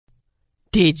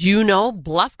Did you know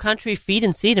Bluff Country Feed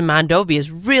and Seed in Mondovi is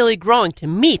really growing to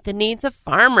meet the needs of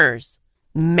farmers?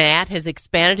 Matt has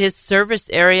expanded his service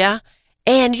area,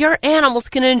 and your animals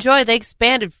can enjoy the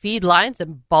expanded feed lines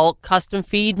and bulk custom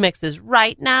feed mixes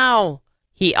right now.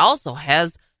 He also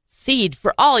has seed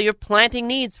for all your planting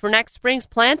needs for next spring's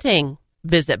planting.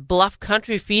 Visit Bluff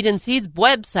Country Feed and Seed's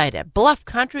website at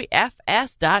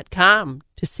bluffcountryfs.com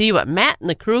to see what Matt and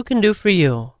the crew can do for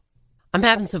you. I'm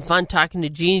having some fun talking to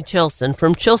Jeannie Chilson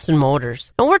from Chilson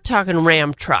Motors, and we're talking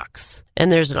Ram trucks. And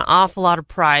there's an awful lot of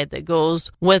pride that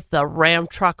goes with the Ram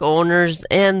truck owners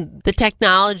and the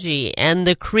technology and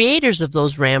the creators of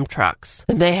those Ram trucks.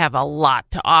 And they have a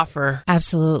lot to offer.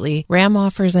 Absolutely. Ram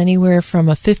offers anywhere from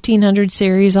a 1500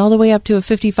 series all the way up to a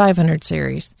 5500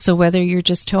 series. So whether you're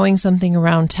just towing something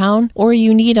around town or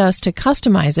you need us to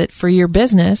customize it for your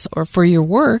business or for your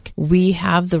work, we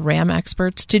have the Ram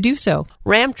experts to do so.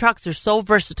 Ram trucks are so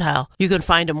versatile. You can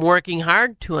find them working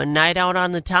hard to a night out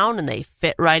on the town, and they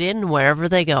fit right in wherever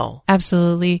they go.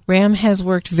 Absolutely. Ram has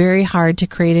worked very hard to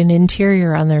create an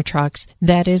interior on their trucks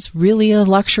that is really a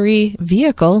luxury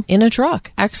vehicle in a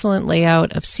truck. Excellent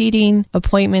layout of seating,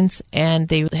 appointments, and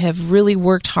they have really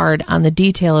worked hard on the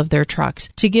detail of their trucks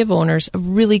to give owners a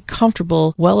really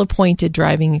comfortable, well-appointed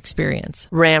driving experience.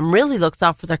 Ram really looks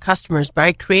out for their customers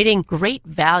by creating great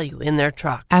value in their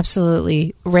truck.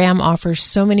 Absolutely. Ram offers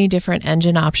so many different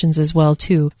engine options as well,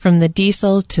 too, from the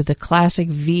diesel to the classic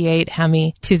V8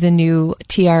 Hemi to the new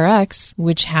TRX,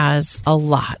 which has a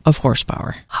lot of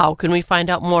horsepower. How can we find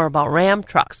out more about Ram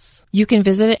trucks? You can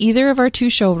visit either of our two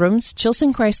showrooms,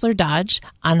 Chilson Chrysler Dodge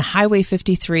on Highway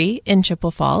 53 in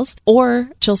Chippewa Falls, or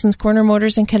Chilson's Corner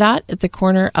Motors in Cadott at the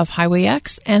corner of Highway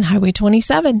X and Highway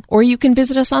 27. Or you can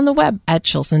visit us on the web at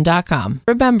chilson.com.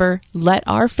 Remember, let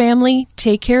our family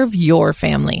take care of your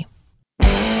family.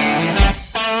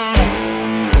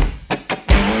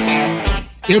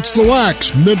 It's the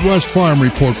Wax Midwest Farm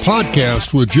Report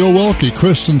podcast with Joe Welke,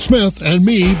 Kristen Smith, and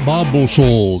me, Bob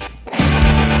Bosold.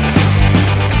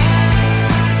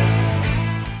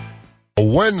 A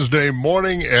Wednesday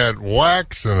morning at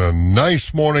Wax, and a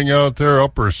nice morning out there,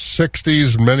 upper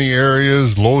 60s in many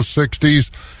areas, low 60s,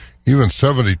 even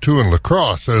 72 in La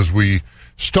Crosse as we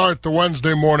start the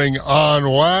Wednesday morning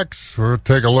on Wax. We'll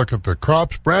take a look at the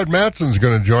crops. Brad Matson's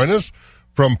going to join us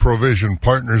from ProVision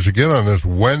Partners again on this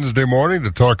Wednesday morning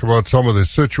to talk about some of the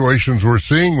situations we're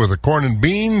seeing with the corn and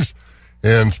beans.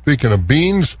 And speaking of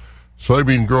beans,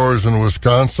 soybean growers in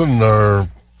Wisconsin are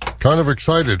kind of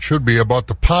excited, should be, about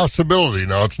the possibility.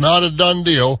 Now, it's not a done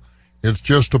deal. It's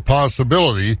just a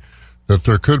possibility that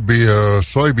there could be a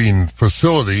soybean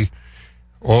facility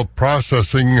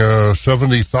processing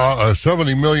 70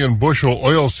 million bushel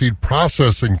oilseed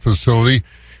processing facility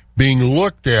being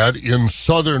looked at in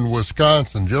southern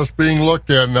Wisconsin. Just being looked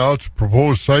at now. It's a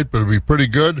proposed site, but it'll be pretty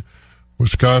good.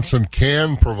 Wisconsin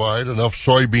can provide enough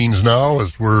soybeans now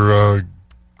as we're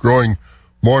growing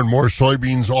more and more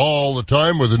soybeans all the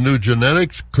time with the new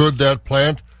genetics. Could that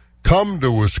plant come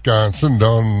to Wisconsin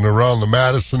down around the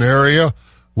Madison area?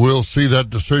 We'll see. That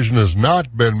decision has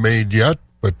not been made yet,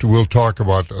 but we'll talk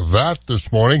about that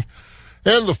this morning.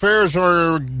 And the fairs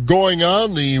are going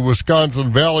on. The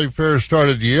Wisconsin Valley Fair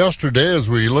started yesterday. As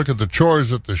we look at the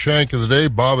chores at the shank of the day,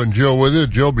 Bob and Jill with you.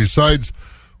 Jill, besides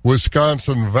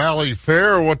Wisconsin Valley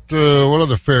Fair, what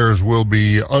other fairs will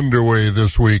be underway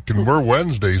this week? And we're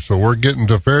Wednesday, so we're getting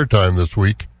to fair time this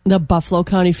week. The Buffalo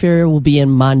County Fair will be in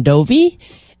Mondovi,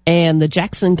 and the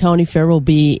Jackson County Fair will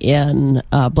be in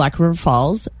Black River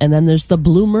Falls, and then there's the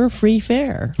Bloomer Free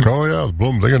Fair. Oh, yeah, the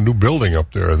Bloom. They got a new building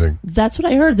up there, I think. That's what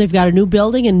I heard. They've got a new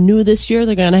building, and new this year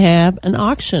they're going to have an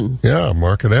auction. Yeah,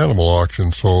 market animal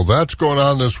auction. So that's going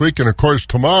on this week. And, of course,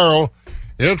 tomorrow,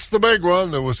 it's the big one.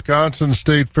 The Wisconsin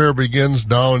State Fair begins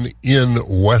down in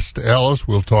West Allis.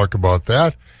 We'll talk about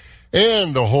that.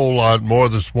 And a whole lot more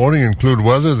this morning, include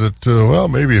weather that,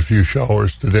 maybe a few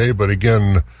showers today, but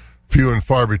again, few and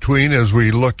far between as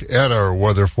we look at our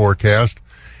weather forecast.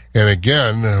 And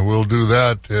again, we'll do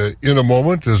that in a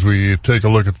moment as we take a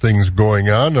look at things going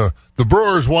on. The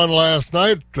Brewers won last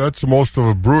night. That's the most of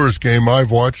a Brewers game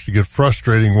I've watched. To get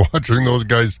frustrating watching those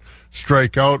guys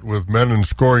strike out with men in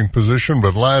scoring position.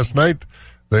 But last night,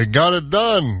 they got it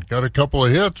done. Got a couple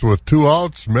of hits with 2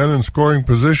 outs, men in scoring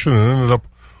position, and ended up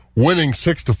winning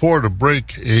 6-4 to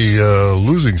break a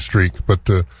losing streak. But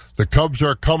the Cubs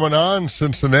are coming on.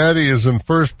 Cincinnati is in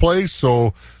first place,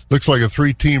 so looks like a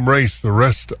 3-team race the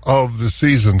rest of the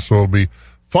season. So it'll be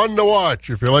fun to watch.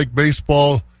 If you like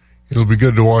baseball, it'll be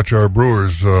good to watch our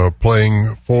Brewers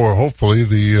playing for, hopefully,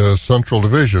 the Central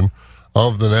Division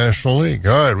of the National League.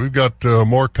 All right, we've got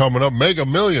more coming up. Mega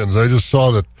Millions. I just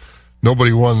saw that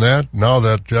Nobody won that. Now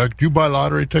that, Jack, do you buy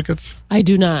lottery tickets? I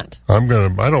do not. I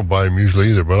don't buy them usually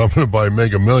either, but I'm going to buy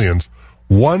Mega Millions.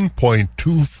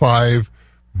 $1.25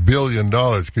 billion.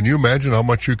 Can you imagine how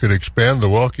much you could expand the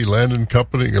Welke Land and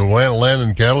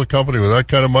Cattle Company with that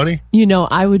kind of money? You know,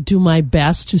 I would do my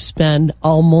best to spend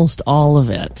almost all of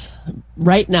it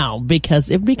right now because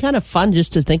it'd be kind of fun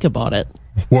just to think about it.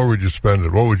 Where would you spend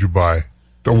it? What would you buy?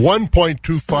 The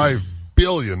 $1.25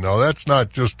 billion. Now, that's not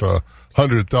just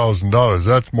 $100,000.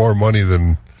 That's more money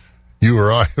than you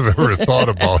or I have ever thought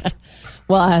about.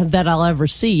 Well, that I'll ever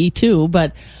see, too,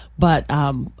 but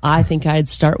I think I'd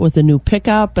start with a new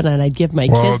pickup, and then I'd give my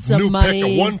kids some money.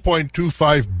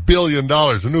 $1.25 billion.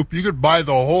 You could buy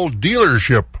the whole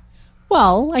dealership.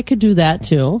 Well, I could do that,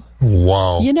 too.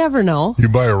 Wow. You never know. You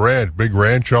buy a ranch, big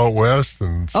ranch out west,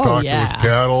 and stock it with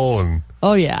cattle. And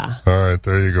oh, yeah. All right,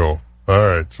 there you go. All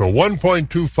right, so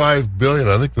 $1.25 billion.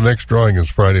 I think the next drawing is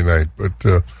Friday night, but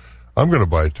I'm going to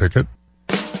buy a ticket.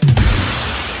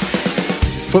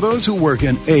 For those who work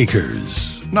in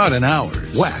acres, not in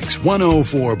hours, Wax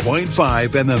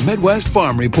 104.5 and the Midwest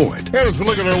Farm Report. And as we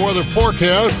look at our weather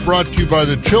forecast, brought to you by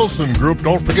the Chilson Group,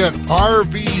 don't forget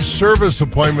RV service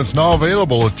appointments now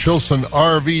available at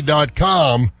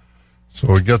chilsonrv.com.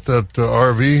 So we get that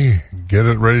RV, get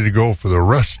it ready to go for the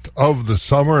rest of the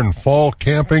summer and fall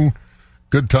camping.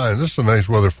 Good time. This is a nice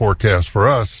weather forecast for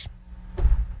us.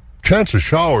 Chance of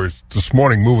showers this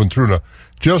morning moving through. Now,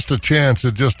 just a chance.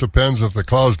 It just depends if the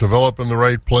clouds develop in the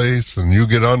right place and you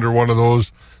get under one of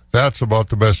those. That's about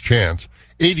the best chance.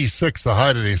 86 the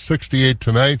high today, 68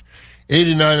 tonight,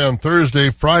 89 on Thursday,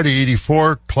 Friday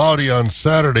 84, cloudy on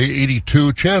Saturday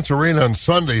 82, chance of rain on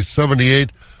Sunday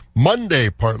 78, Monday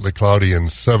partly cloudy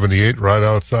and 78 right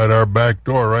outside our back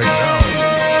door right now.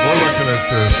 We're looking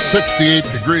at 68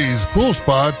 degrees. Cool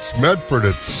spots, Medford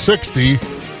at 60.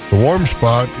 The warm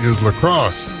spot is La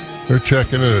Crosse. They're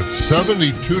checking in at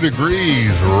 72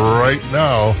 degrees right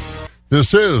now.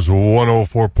 This is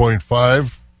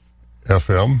 104.5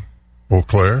 FM, Eau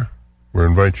Claire. We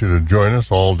invite you to join us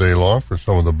all day long for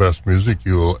some of the best music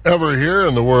you will ever hear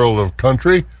in the world of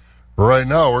country. Right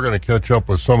now, we're going to catch up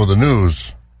with some of the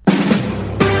news.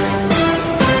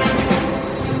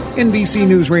 NBC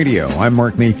News Radio, I'm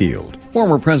Mark Mayfield.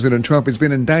 Former President Trump has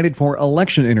been indicted for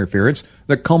election interference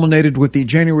that culminated with the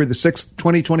January the 6th,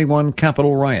 2021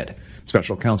 Capitol riot.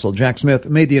 Special counsel Jack Smith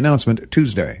made the announcement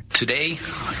Tuesday. Today,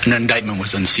 an indictment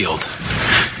was unsealed,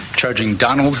 charging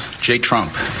Donald J.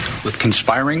 Trump with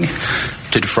conspiring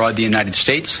to defraud the United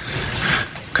States,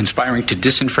 conspiring to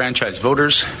disenfranchise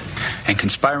voters, and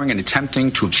conspiring and attempting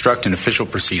to obstruct an official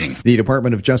proceeding. The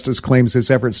Department of Justice claims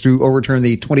his efforts to overturn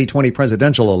the 2020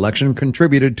 presidential election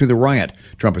contributed to the riot.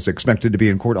 Trump is expected to be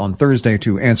in court on Thursday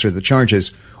to answer the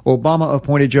charges.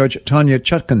 Obama-appointed Judge Tanya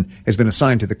Chutkan has been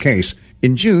assigned to the case.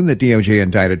 In June, the DOJ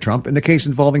indicted Trump in the case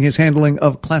involving his handling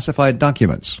of classified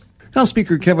documents. House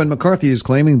Speaker Kevin McCarthy is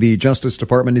claiming the Justice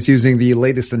Department is using the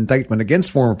latest indictment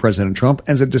against former President Trump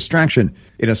as a distraction.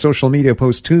 In a social media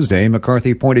post Tuesday,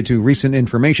 McCarthy pointed to recent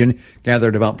information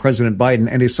gathered about President Biden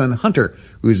and his son Hunter,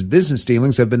 whose business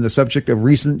dealings have been the subject of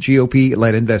recent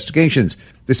GOP-led investigations.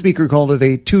 The Speaker called it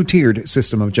a two-tiered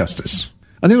system of justice.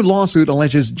 A new lawsuit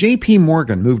alleges J.P.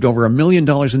 Morgan moved over $1 million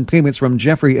in payments from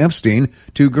Jeffrey Epstein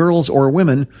to girls or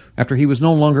women after he was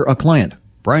no longer a client.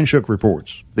 Brian Shook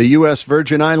reports. The U.S.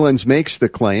 Virgin Islands makes the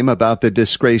claim about the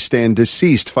disgraced and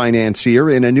deceased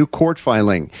financier in a new court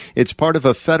filing. It's part of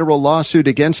a federal lawsuit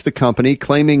against the company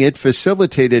claiming it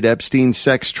facilitated Epstein's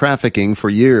sex trafficking for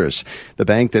years. The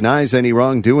bank denies any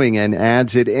wrongdoing and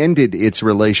adds it ended its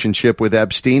relationship with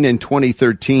Epstein in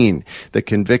 2013. The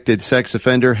convicted sex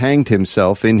offender hanged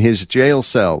himself in his jail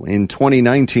cell in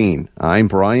 2019. I'm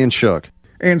Brian Shook.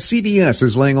 And CVS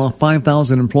is laying off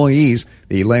 5,000 employees.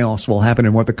 The layoffs will happen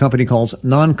in what the company calls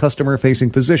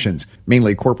non-customer-facing positions,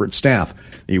 mainly corporate staff.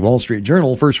 The Wall Street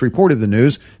Journal first reported the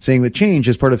news, saying the change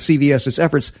is part of CVS's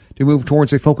efforts to move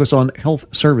towards a focus on health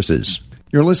services.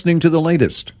 You're listening to the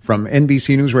latest from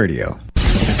NBC News Radio.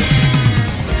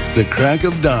 The crack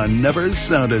of dawn never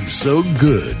sounded so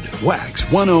good. Wax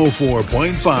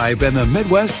 104.5 and the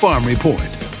Midwest Farm Report.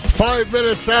 5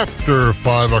 minutes after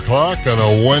 5 o'clock on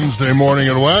a Wednesday morning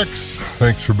at Wax.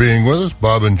 Thanks for being with us.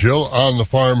 Bob and Jill on the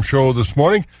Farm Show this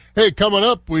morning. Hey, coming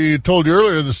up, we told you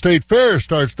earlier, the State Fair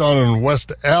starts down in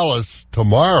West Allis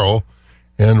tomorrow,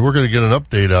 and we're going to get an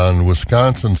update on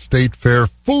Wisconsin State Fair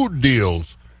food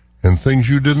deals and things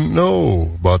you didn't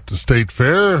know about the State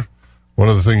Fair. One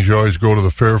of the things you always go to the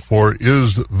fair for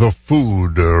is the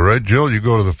food, right, Jill? You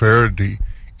go to the fair to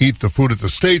eat the food. At the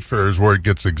State Fair is where it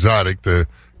gets exotic. The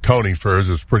county fairs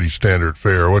is pretty standard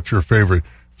fare. What's your favorite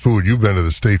food? You've been to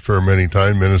the State Fair many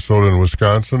times, Minnesota and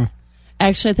Wisconsin.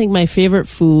 Actually, I think my favorite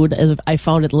food, as I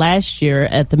found it last year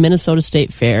at the Minnesota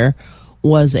State Fair,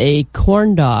 was a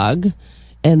corn dog,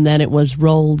 and then it was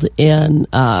rolled in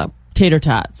tater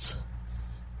tots,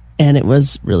 and it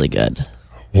was really good.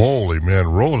 Holy man,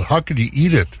 rolled! How could you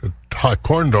eat it? A hot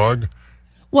corn dog.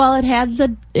 Well, it had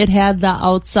the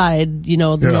outside, the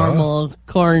normal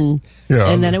corn,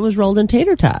 and then it was rolled in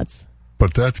tater tots.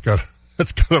 But that's got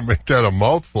to make that a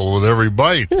mouthful with every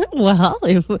bite. Well,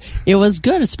 it was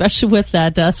good, especially with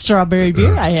that strawberry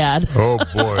beer I had. Oh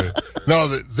boy! Now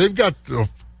they've got a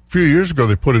few years ago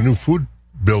they put a new food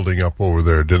building up over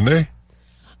there, didn't they?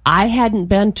 I hadn't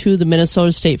been to the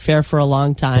Minnesota State Fair for a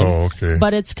long time. Oh, okay.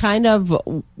 But it's kind of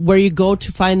where you go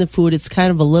to find the food. It's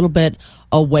kind of a little bit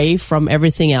away from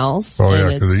everything else. Oh,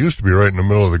 yeah, because it used to be right in the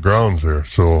middle of the grounds there.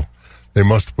 So they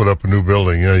must have put up a new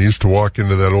building. Yeah, I used to walk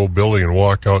into that old building and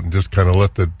walk out and just kind of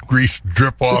let the grease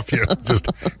drip off you, just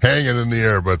hanging in the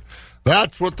air. But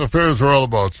that's what the fairs are all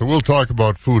about. So we'll talk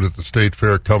about food at the State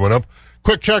Fair coming up.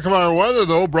 Quick check of our weather,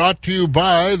 though, brought to you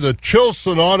by the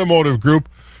Chilson Automotive Group.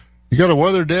 You got a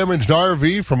weather-damaged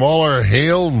RV from all our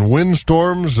hail and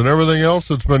windstorms and everything else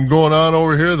that's been going on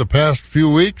over here the past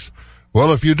few weeks?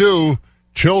 Well, if you do,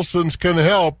 Chilson's can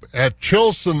help at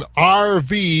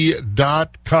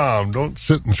ChilsonRV.com. Don't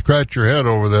sit and scratch your head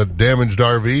over that damaged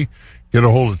RV. Get a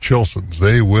hold of Chilson's.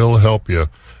 They will help you.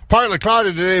 Partly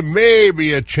cloudy today,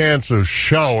 maybe a chance of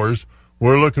showers.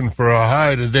 We're looking for a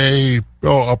high today,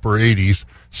 upper 80s.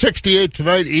 68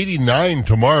 tonight, 89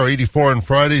 tomorrow, 84 on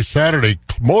Friday, Saturday,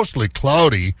 mostly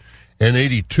cloudy, and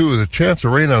 82. The chance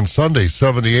of rain on Sunday,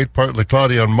 78, partly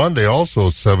cloudy on Monday, also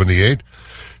 78.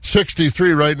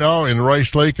 63 right now in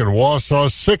Rice Lake and Wausau,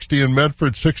 60 in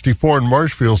Medford, 64 in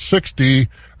Marshfield, 70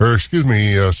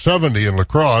 in La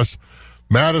Crosse.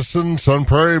 Madison, Sun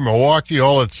Prairie, Milwaukee,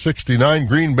 all at 69.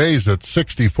 Green Bay's at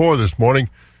 64 this morning.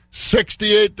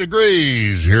 68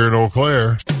 degrees here in Eau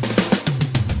Claire.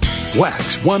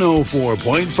 Wax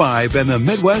 104.5 and the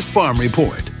Midwest Farm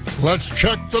Report. Let's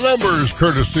check the numbers,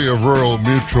 courtesy of Rural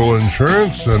Mutual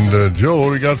Insurance. And, Joe, what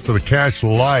do we got for the cash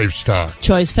livestock?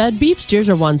 Choice-fed beef steers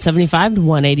are $175 to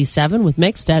 $187, with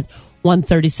mixed at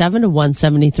 $137 to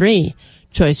 $173.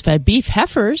 Choice-fed beef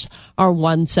heifers are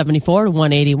 $174 to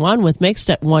 $181, with mixed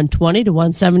at $120 to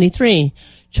 $173.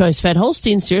 Choice-fed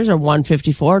Holstein steers are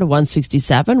 $154 to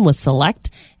 $167, with select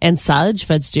and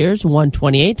silage-fed steers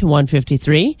 $128 to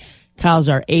 $153. Cows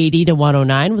are $80 to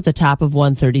 $109, with a top of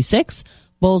 $136.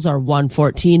 Bulls are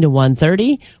 $114 to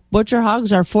 $130. Butcher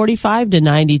hogs are $45 to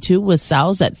 $92, with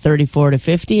sows at $34 to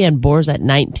 $50 and boars at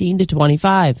 $19 to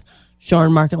 $25.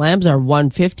 Shorn market lambs are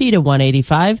 $150 to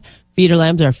 $185. Feeder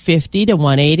lambs are $50 to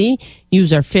 $180.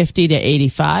 Ewes are $50 to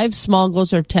 $85. Small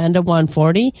goats are $10 to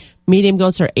 $140. Medium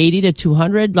goats are $80 to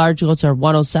 $200. Large goats are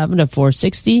 $107 to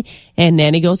 $460. And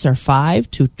nanny goats are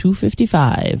 $5 to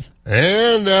 $255.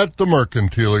 And at the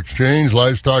Mercantile Exchange,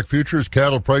 livestock futures,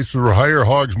 cattle prices were higher,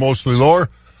 hogs mostly lower.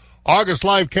 August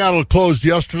live cattle closed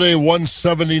yesterday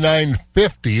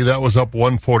 $179.50. That was up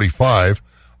 $145.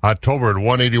 October at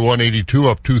 $181.82,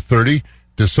 up $230.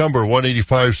 December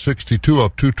 $185.62,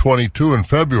 up $222. In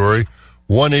February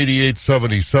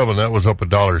 $188.77. That was up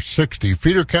 $1.60.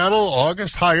 Feeder cattle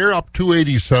August higher, up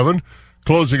 $287,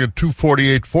 closing at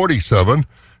 $248.47.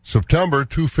 September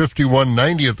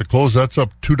 $251.90 at the close. That's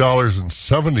up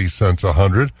 $2.70 a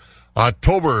hundred.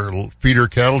 October feeder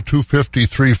cattle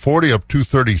 $253.40, up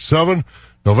 $237.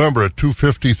 November at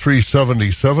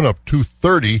 $253.77, up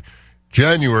 $230.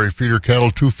 January feeder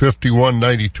cattle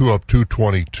 $251.92, up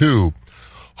 $222.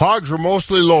 Hogs were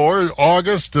mostly lower.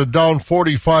 August down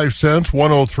 45 cents,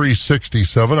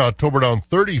 103.67. October down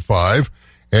 35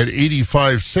 at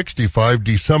 85.65.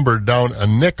 December down a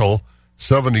nickel,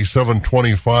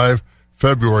 77.25.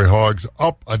 February hogs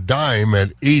up a dime at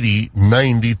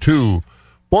 80.92.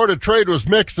 Board of Trade was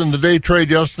mixed in the day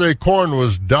trade yesterday. Corn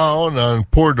was down on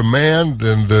poor demand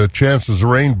and chances of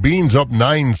rain. Beans up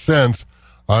 9 cents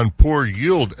on poor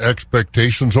yield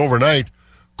expectations overnight.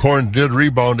 Corn did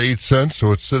rebound 8 cents,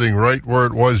 so it's sitting right where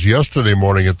it was yesterday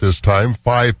morning at this time,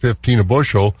 $5.15 a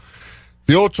bushel.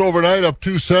 The oats overnight up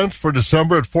 2 cents for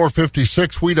December at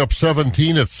 $4.56. Wheat up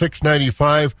 17 at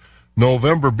 $6.95.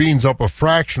 November beans up a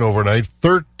fraction overnight,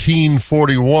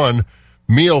 $13.41.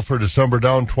 Meal for December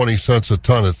down 20 cents a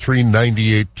ton at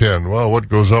 $3.98.10. Well, what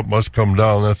goes up must come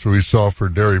down. That's what we saw for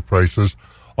dairy prices.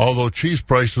 Although cheese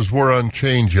prices were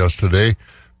unchanged yesterday.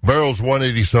 Barrels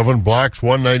 $1.87, blacks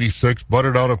 $1.96,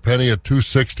 butter down a penny at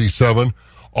 $2.67.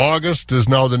 August is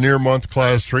now the near month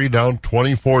class 3, down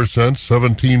 24 cents,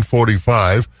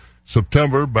 $17.45.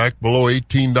 September back below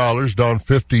 $18, down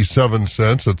 57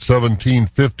 cents at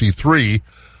 $17.53.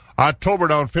 October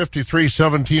down 53,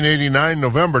 1789.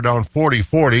 November down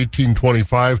 44 at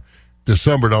 1825.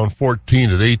 December down 14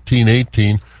 at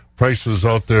 1818. Prices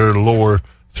out there lower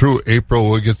through April.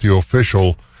 We'll get the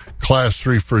official Class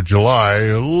 3 for July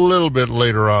a little bit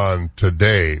later on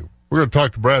today. We're going to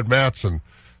talk to Brad Matson,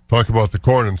 talk about the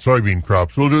corn and soybean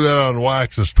crops. We'll do that on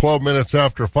Wax. It's 12 minutes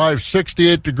after 5,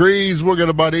 68 degrees. We'll get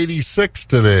about 86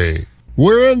 today.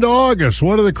 We're into August.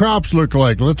 What do the crops look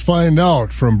like? Let's find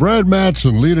out. From Brad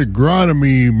Matson, lead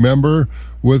agronomy member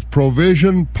with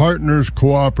ProVision Partners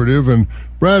Cooperative. And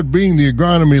Brad, being the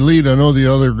agronomy lead, I know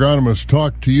the other agronomists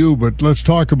talk to you, but let's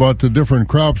talk about the different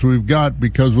crops we've got,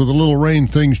 because with a little rain,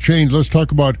 things change. Let's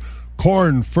talk about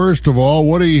corn first of all.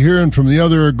 What are you hearing from the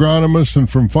other agronomists and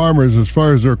from farmers as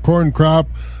far as their corn crop,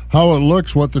 how it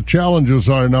looks, what the challenges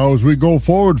are now as we go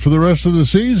forward for the rest of the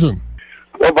season?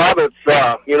 Well, Bob, it's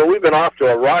we've been off to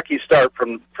a rocky start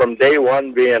from day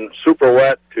one, being super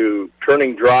wet to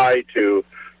turning dry to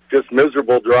just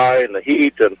miserable dry in the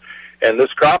heat, and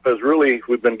this crop is really,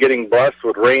 we've been getting blessed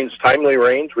with rains, timely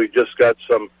rains. We've just got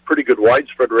some pretty good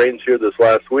widespread rains here this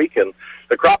last week, and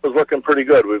the crop is looking pretty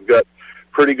good. We've got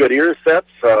pretty good ear sets,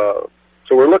 so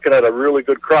we're looking at a really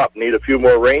good crop. Need a few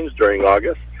more rains during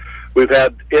August. We've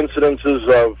had incidences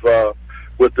of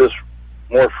with this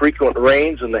more frequent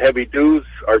rains and the heavy dews,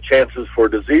 our chances for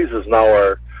diseases now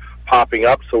are popping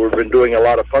up, so we've been doing a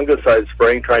lot of fungicide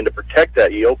spraying, trying to protect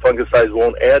that yield. Fungicides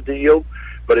won't add to yield,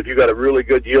 but if you've got a really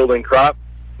good yielding crop,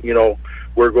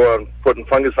 we're putting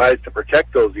fungicides to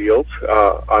protect those yields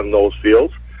on those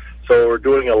fields. So we're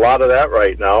doing a lot of that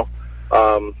right now.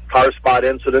 Tar spot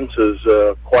incidence is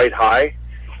quite high,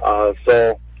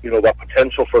 so the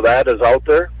potential for that is out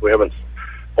there. We haven't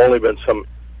only been some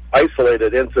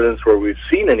isolated incidents where we've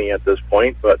seen any at this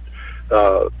point, but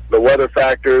the weather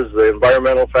factors, the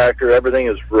environmental factor, everything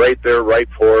is right there, right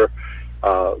for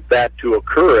that to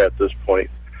occur at this point.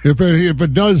 If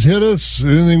it does hit us,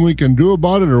 anything we can do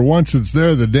about it, or once it's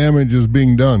there, the damage is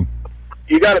being done?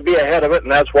 You got to be ahead of it,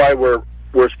 and that's why we're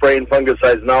spraying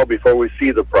fungicides now before we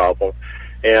see the problem.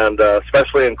 And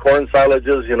especially in corn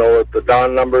silages, with the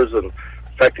DON numbers and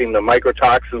affecting the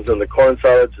mycotoxins in the corn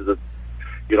silage,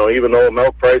 even though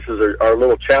milk prices are a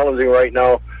little challenging right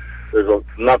now, there's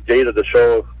enough data to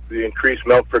show the increased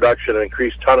milk production and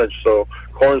increased tonnage. So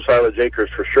corn silage acres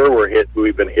for sure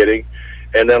we've been hitting.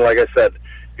 And then, like I said,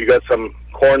 you got some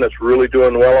corn that's really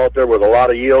doing well out there with a lot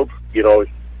of yield. You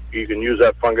can use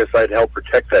that fungicide to help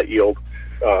protect that yield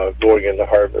going into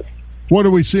harvest. What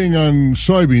are we seeing on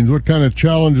soybeans? What kind of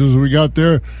challenges we got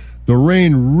there? The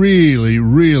rain really,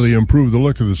 really improved the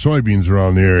look of the soybeans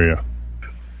around the area.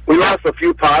 We lost a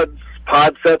few pod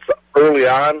sets early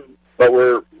on, but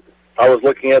I was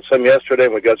looking at some yesterday,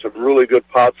 and we got some really good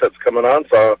pod sets coming on,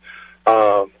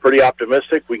 so pretty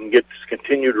optimistic we can get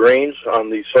continued rains on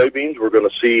these soybeans. We're going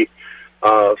to see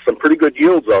some pretty good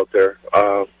yields out there.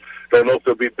 Don't know if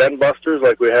they'll be bend busters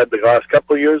like we had the last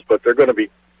couple of years, but they're going to be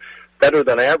better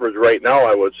than average right now,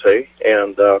 I would say.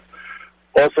 And also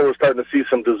we're starting to see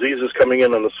some diseases coming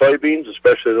in on the soybeans,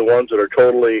 especially the ones that are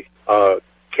totally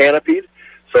canopied.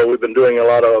 So we've been doing a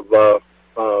lot of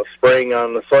spraying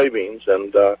on the soybeans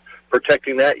and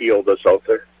protecting that yield that's out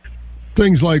there.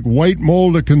 Things like white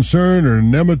mold a concern, or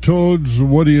nematodes?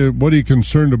 What are you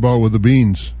concerned about with the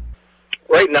beans?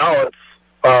 Right now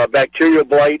it's bacterial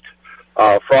blight,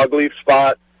 frog leaf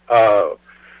spot,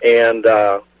 and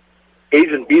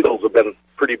Asian beetles have been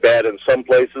pretty bad in some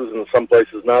places, and in some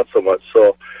places not so much.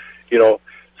 So,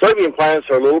 soybean plants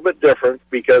are a little bit different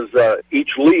because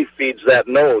each leaf feeds that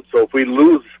node. So if we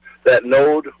lose that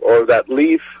node or that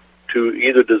leaf to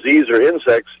either disease or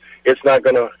insects, it's not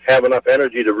going to have enough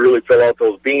energy to really fill out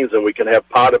those beans, and we can have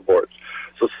pod aborts.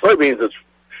 So soybeans, it's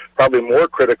probably more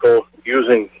critical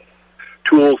using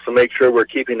tools to make sure we're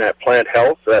keeping that plant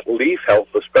health, that leaf health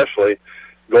especially,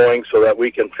 going so that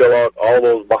we can fill out all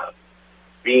those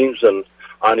beans and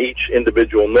on each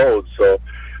individual node. So,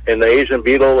 and the Asian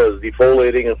beetle is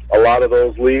defoliating a lot of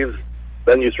those leaves.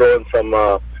 Then you throw in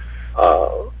some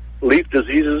leaf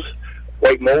diseases.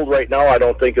 White mold right now I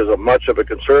don't think is much of a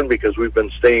concern because we've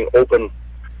been staying open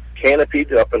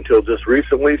canopied up until just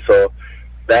recently, so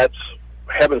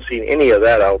haven't seen any of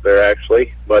that out there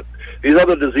actually. But these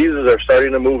other diseases are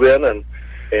starting to move in, and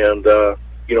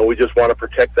we just want to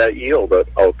protect that yield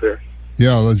out there.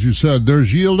 Yeah, as you said,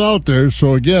 there's yield out there,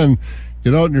 so again,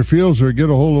 get out in your fields or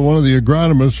get a hold of one of the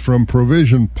agronomists from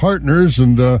ProVision Partners,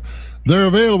 and they're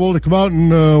available to come out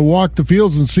and walk the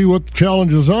fields and see what the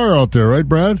challenges are out there, right,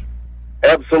 Brad?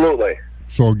 Absolutely.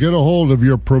 So get a hold of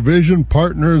your ProVision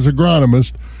Partners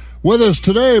agronomist With us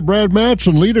today, Brad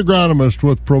Matson, lead agronomist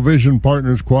with ProVision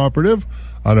Partners Cooperative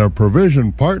on our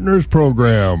ProVision Partners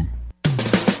program.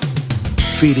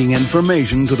 Feeding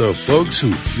information to the folks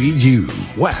who feed you.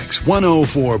 Wax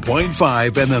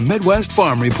 104.5 and the Midwest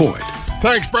Farm Report.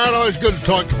 Thanks, Brad. Always good to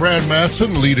talk to Brad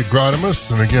Matson, lead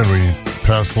agronomist. And again, we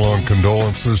pass along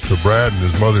condolences to Brad and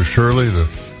his mother, Shirley, the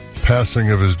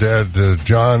passing of his dad,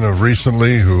 John,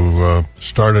 recently, who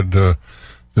started the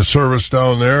service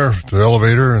down there, the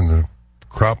elevator and the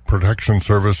crop protection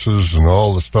services and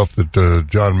all the stuff that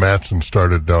John Matson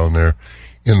started down there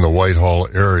in the Whitehall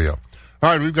area. All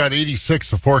right, we've got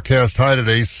 86, the forecast high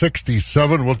today,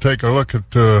 67. We'll take a look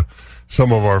at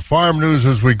some of our farm news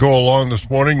as we go along this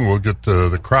morning. We'll get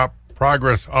the crop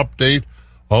progress update.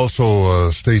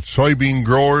 Also, state soybean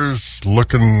growers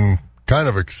looking kind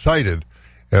of excited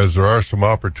as there are some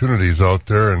opportunities out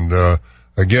there. And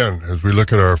again, as we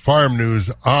look at our farm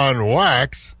news on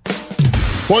Wax,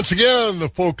 once again, the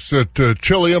folks at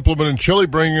Chili Implement and Chili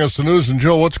bringing us the news. And,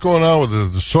 Joe, what's going on with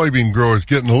the soybean growers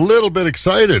getting a little bit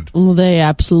excited? Well, they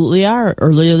absolutely are.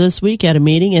 Earlier this week at a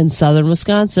meeting in southern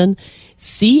Wisconsin,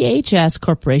 CHS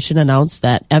Corporation announced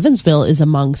that Evansville is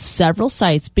among several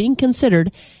sites being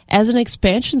considered as an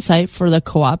expansion site for the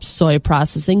co-op soy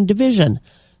processing division.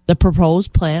 The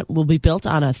proposed plant will be built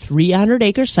on a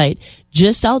 300-acre site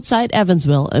just outside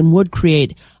Evansville and would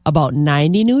create about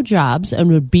 90 new jobs and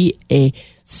would be a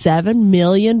 7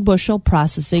 million bushel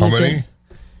processing. How many?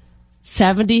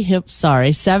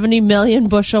 70 million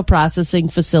bushel processing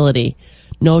facility.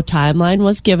 No timeline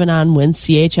was given on when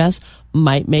CHS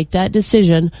might make that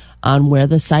decision on where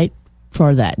the site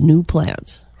for that new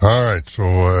plant. All right.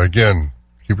 So, again,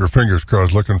 keep your fingers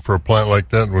crossed, looking for a plant like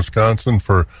that in Wisconsin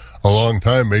for a long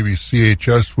time. Maybe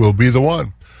CHS will be the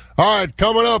one. All right,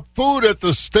 coming up, food at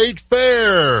the State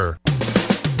Fair.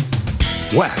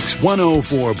 Wax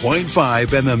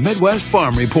 104.5 and the Midwest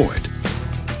Farm Report.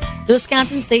 The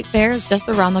Wisconsin State Fair is just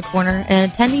around the corner,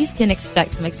 and attendees can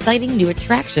expect some exciting new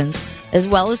attractions as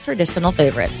well as traditional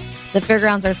favorites. The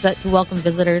fairgrounds are set to welcome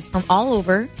visitors from all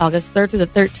over August 3rd through the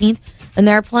 13th, and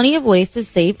there are plenty of ways to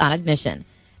save on admission.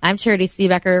 I'm Charity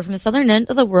Seebecker from the southern end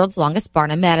of the world's longest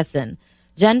barn in Madison.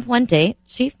 Jen Puente,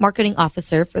 Chief Marketing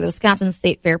Officer for the Wisconsin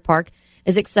State Fair Park,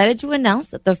 is excited to announce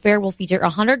that the fair will feature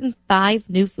 105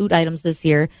 new food items this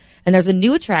year, and there's a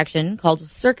new attraction called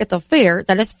Cirque at the Fair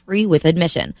that is free with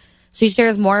admission. She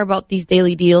shares more about these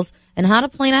daily deals and how to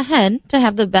plan ahead to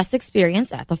have the best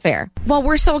experience at the fair. Well,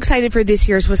 we're so excited for this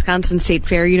year's Wisconsin State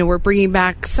Fair. You know, we're bringing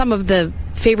back some of the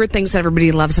favorite things that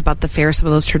everybody loves about the fair, some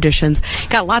of those traditions.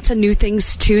 Got lots of new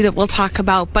things, too, that we'll talk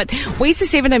about. But ways to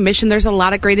save an admission, there's a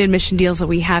lot of great admission deals that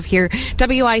we have here.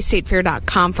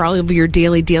 WIStatefair.com for all of your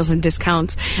daily deals and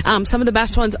discounts. Some of the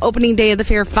best ones, opening day of the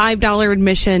fair, $5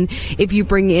 admission. If you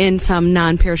bring in some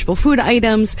non-perishable food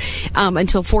items,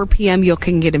 until 4 p.m., you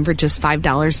can get in for just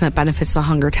 $5, and that benefits the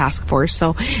Hunger Task Force.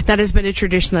 So that has been a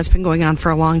tradition that's been going on for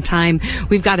a long time.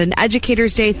 We've got an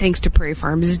Educators Day, thanks to Prairie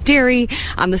Farms Dairy,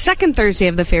 on the second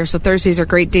Thursday of the fair. So Thursdays are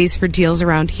great days for deals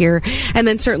around here. And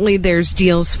then certainly there's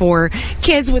deals for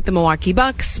kids with the Milwaukee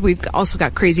Bucks. We've also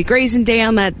got Crazy Grazing Day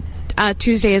on that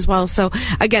Tuesday as well. So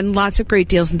again, lots of great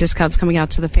deals and discounts coming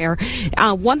out to the fair.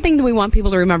 One thing that we want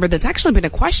people to remember that's actually been a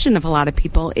question of a lot of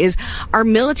people is our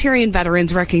Military and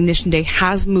Veterans Recognition Day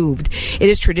has moved. It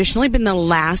has traditionally been the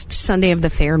last Sunday of the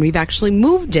fair, and we've actually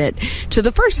moved it to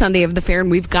the first Sunday of the fair,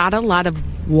 and we've got a lot of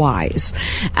whys.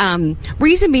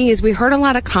 Reason being is we heard a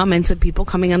lot of comments of people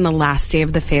coming on the last day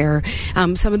of the fair.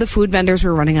 Some of the food vendors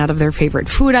were running out of their favorite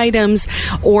food items,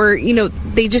 or, you know,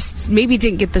 they just maybe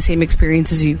didn't get the same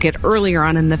experience as you get earlier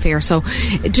on in the fair. So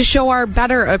to show our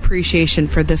better appreciation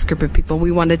for this group of people,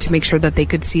 we wanted to make sure that they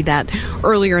could see that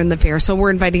earlier in the fair. So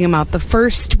we're inviting them out the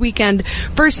first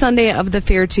Sunday of the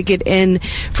fair to get in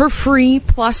for free,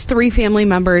 plus 3 family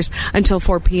members until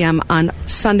 4 p.m. on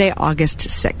Sunday, August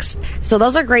 6th. So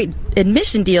those are great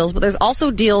admission deals, but there's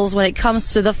also deals when it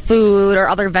comes to the food or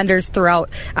other vendors throughout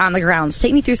on the grounds.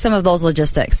 Take me through some of those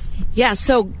logistics. Yeah,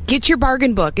 so get your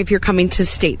bargain book if you're coming to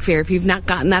State Fair. If you've not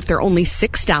gotten that, they're only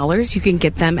 $6. You can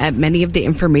get them at many of the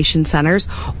information centers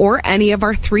or any of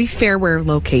our 3 Fairware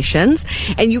locations.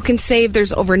 And you can save,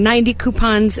 there's over 90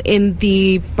 coupons in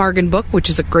the bargain book, which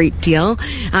is a great deal.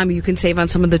 You can save on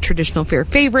some of the traditional fair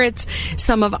favorites.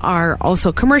 Some of our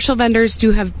also commercial vendors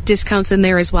do have discounts in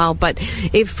there as well. But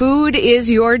if food is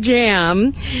your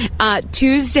jam,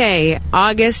 Tuesday,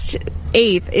 August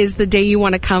 8th is the day you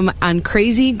want to come on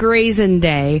Crazy Grazing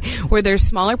Day, where there's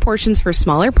smaller portions for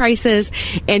smaller prices,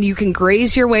 and you can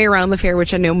graze your way around the fair,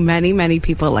 which I know many, many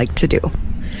people like to do.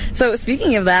 So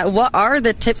speaking of that, what are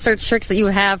the tips or tricks that you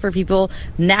have for people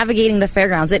navigating the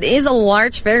fairgrounds? It is a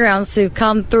large fairgrounds to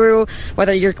come through,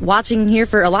 whether you're watching here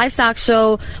for a livestock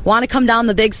show, want to come down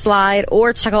the big slide,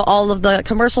 or check out all of the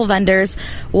commercial vendors.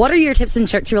 What are your tips and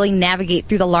tricks to really navigate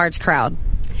through the large crowd?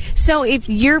 So if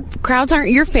your crowds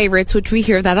aren't your favorites, which we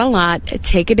hear that a lot,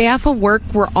 take a day off of work.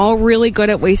 We're all really good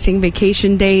at wasting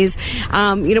vacation days.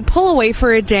 Pull away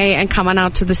for a day and come on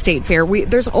out to the state fair.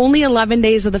 There's only 11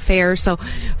 days of the fair, so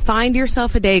find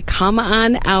yourself a day. Come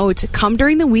on out. Come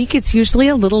during the week. It's usually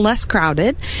a little less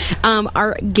crowded.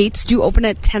 Our gates do open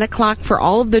at 10 o'clock for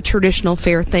all of the traditional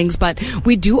fair things, but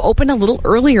we do open a little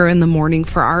earlier in the morning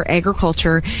for our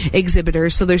agriculture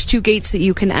exhibitors. So there's 2 gates that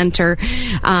you can enter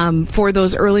for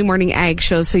those early morning ag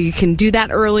shows, so you can do that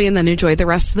early and then enjoy the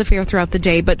rest of the fair throughout the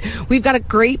day. But we've got a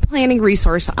great planning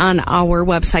resource on our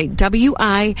website,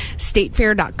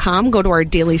 wistatefair.com. Go to our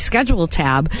daily schedule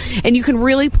tab, and you can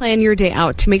really plan your day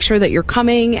out to make sure that you're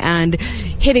coming and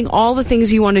hitting all the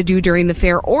things you want to do during the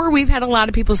fair. Or we've had a lot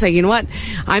of people say, you know what,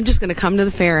 I'm just going to come to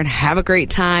the fair and have a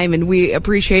great time, and we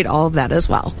appreciate all of that as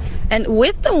well. And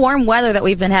with the warm weather that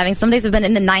we've been having, some days have been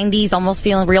in the 90s, almost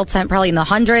feeling real temp, probably in the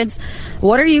hundreds.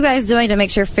 What are you guys doing to make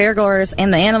sure fairgoers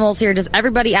and the animals here, just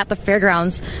everybody at the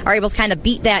fairgrounds, are able to kind of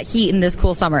beat that heat in this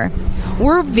cool summer?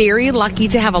 We're very lucky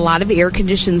to have a lot of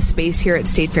air-conditioned space here at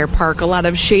State Fair Park, a lot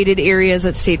of shaded areas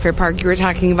at State Fair Park. You were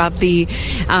talking about the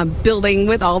building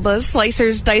with all the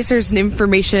slicers, dicers, and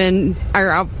information,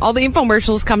 or all the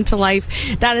infomercials come to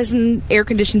life. That is an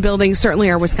air-conditioned building. Certainly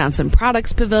our Wisconsin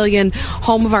Products Pavilion,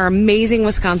 home of our amazing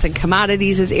Wisconsin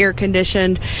commodities, is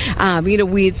air-conditioned.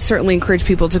 We'd certainly encourage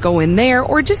people to go in there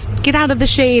or just get out of the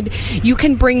shade. You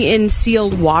can bring in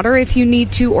sealed water if you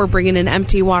need to, or bring in an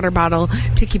empty water bottle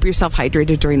to keep yourself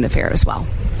hydrated during the fair as well.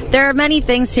 There are many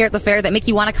things here at the fair that make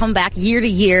you want to come back year to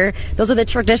year. Those are the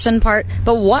tradition part.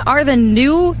 But what are the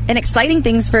new and exciting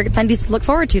things for attendees to look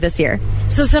forward to this year?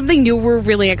 So something new we're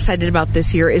really excited about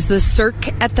this year is the Cirque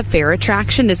at the Fair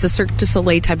attraction. It's a Cirque du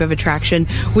Soleil type of attraction,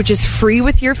 which is free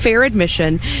with your fair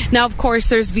admission. Now, of course,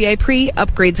 there's VIP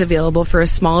upgrades available for a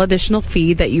small additional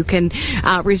fee that you can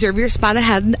reserve your spot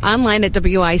ahead online at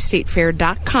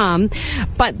wistatefair.com.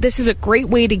 But this is a great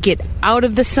way to get out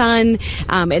of the sun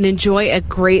and enjoy a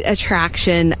great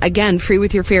attraction. Again, free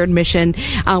with your fair admission.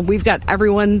 We've got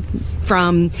everyone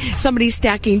from somebody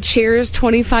stacking chairs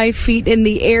 25 feet in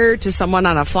the air to someone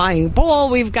on a flying bull.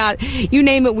 We've got, you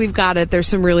name it, we've got it. There's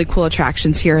some really cool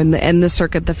attractions here in the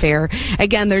Cirque at the Fair.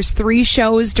 Again, there's 3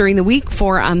 shows during the week,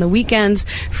 4 on the weekends,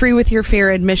 free with your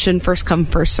fair admission, first come,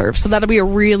 first serve. So that'll be a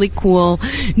really cool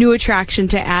new attraction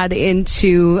to add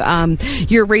into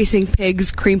your Racing Pigs,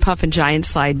 Cream Puff, and Giant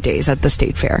Slide days at the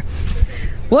State Fair.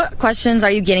 What questions are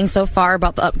you getting so far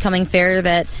about the upcoming fair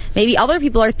that maybe other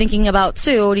people are thinking about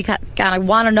too? Do you kind of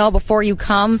want to know before you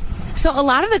come? So a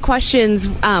lot of the questions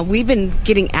we've been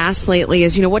getting asked lately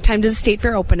is, what time does the State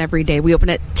Fair open every day? We open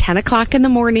at 10 o'clock in the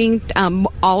morning,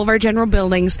 all of our general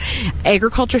buildings.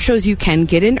 Agriculture shows you can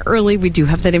get in early. We do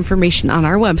have that information on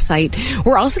our website.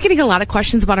 We're also getting a lot of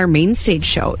questions about our main stage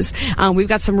shows. We've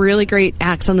got some really great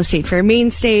acts on the State Fair main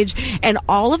stage, and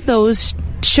all of those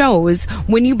shows,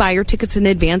 when you buy your tickets in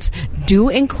advance, do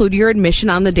include your admission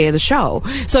on the day of the show.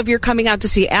 So if you're coming out to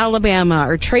see Alabama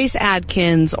or Trace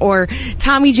Adkins or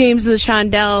Tommy James and the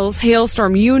Shondells,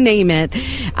 Hailstorm, you name it,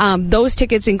 those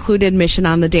tickets include admission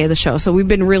on the day of the show. So we've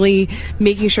been really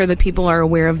making sure that people are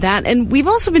aware of that. And we've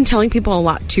also been telling people a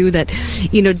lot too that,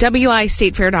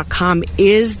 wistatefair.com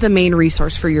is the main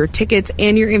resource for your tickets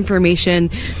and your information.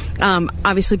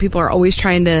 Obviously people are always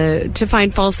trying to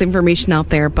find false information out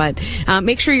there, but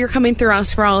make sure you're coming through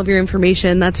us for all of your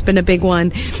information. That's been a big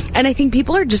one. And I think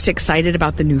people are just excited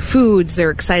about the new foods.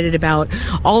 They're excited about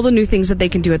all the new things that they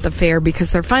can do at the fair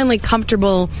because they're finally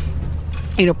comfortable,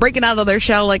 breaking out of their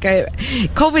shell.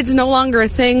 COVID's no longer a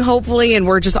thing, hopefully, and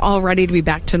we're just all ready to be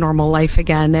back to normal life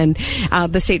again. And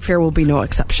the State Fair will be no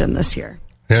exception this year.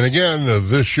 And again,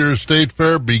 this year's State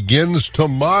Fair begins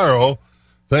tomorrow.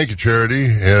 Thank you, Charity.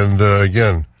 And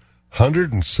again,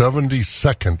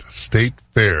 172nd State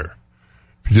Fair.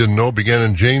 If you didn't know, began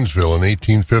in Janesville in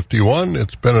 1851.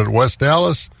 It's been at West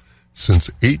Dallas since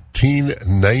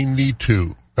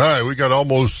 1892. All right, we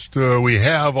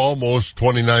have almost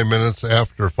 29 minutes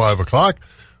after 5 o'clock.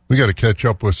 We got to catch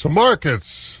up with some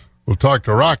markets. We'll talk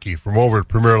to Rocky from over at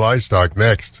Premier Livestock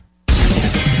next.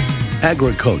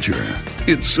 Agriculture.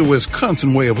 It's a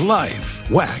Wisconsin way of life.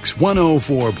 Wax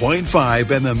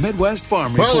 104.5 and the Midwest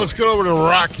Farm Report. Well, let's get over to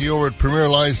Rocky over at Premier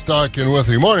Livestock in with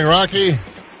you. Morning, Rocky.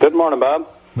 Good morning, Bob.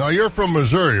 Now, you're from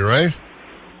Missouri, right?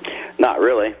 Not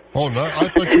really. Oh, no, I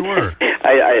thought you were.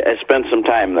 I spent some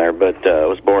time there, but I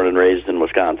was born and raised in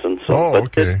Wisconsin. So,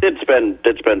 okay. Did spend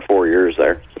 4 years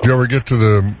there. So. Did you ever get to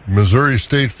the Missouri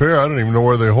State Fair? I don't even know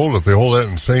where they hold it. They hold that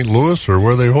in St. Louis or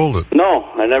where they hold it? No,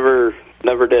 I never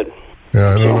did.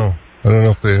 Yeah, I don't know. I don't know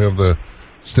if they have the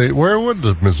state. Where would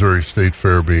the Missouri State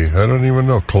Fair be? I don't even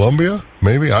know. Columbia?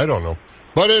 Maybe? I don't know.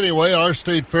 But anyway, our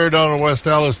state fair down in West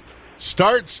Allis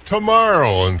starts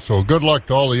tomorrow, and so good luck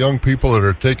to all the young people that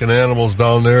are taking animals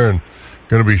down there and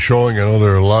going to be showing. I know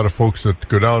there are a lot of folks that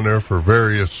go down there for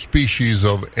various species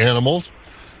of animals.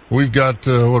 We've got,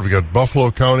 we got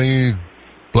Buffalo County,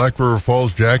 Black River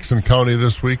Falls, Jackson County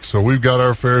this week, so we've got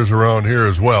our fairs around here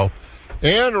as well.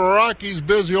 And Rocky's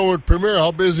busy over at Premier.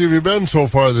 How busy have you been so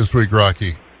far this week,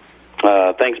 Rocky?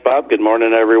 Thanks, Bob. Good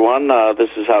morning, everyone. This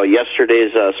is how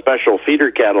yesterday's special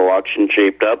feeder cattle auction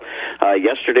shaped up.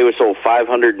 Yesterday we sold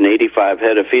 585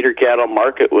 head of feeder cattle.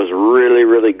 Market was really,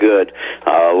 really good.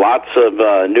 Lots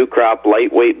of new crop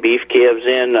lightweight beef calves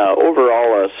in.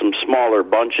 Overall, some smaller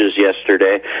bunches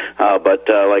yesterday. But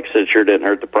like I said, sure didn't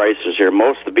hurt the prices here.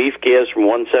 Most of the beef calves from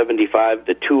 $175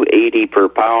 to $280 per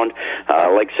pound.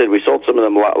 Like I said, we sold some of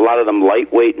them, a lot of them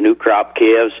lightweight new crop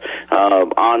calves,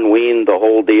 on wean, the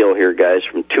whole deal here, guys,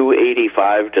 from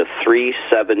 $285 to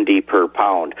 $370 per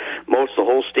pound. Most of the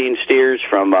Holstein steers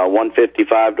from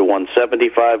 $155 to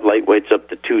 $175, lightweights up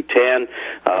to $210.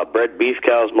 Bred beef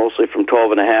cows mostly from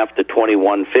 $12.5 to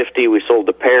 $21.50. We sold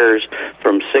the pairs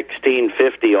from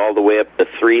 $16.50 all the way up to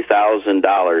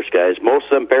 $3,000, guys. Most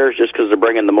of them pairs just because they're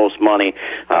bringing the most money.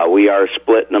 We are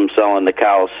splitting them, selling the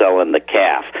cow, selling the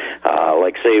calf.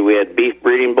 Like say, we had beef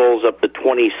breeding bulls up to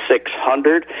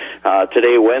 $2,600.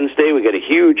 Today, Wednesday, we got a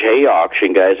huge hay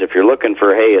auction, guys. If you're looking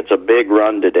for hay, it's a big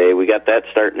run today. We got that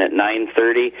starting at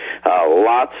 9:30.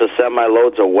 Lots of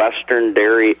semi-loads of Western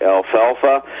dairy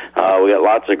alfalfa. We got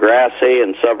lots of grass hay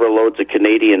and several loads of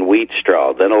Canadian wheat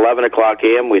straw. Then 11 o'clock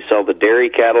a.m., we sell the dairy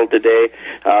cattle today.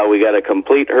 We got a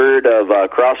complete herd of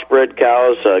crossbred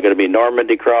cows. Going to be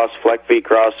Normandy cross, Fleckvieh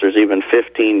cross. There's even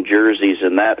 15 jerseys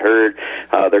in that herd.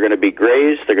 They're going to be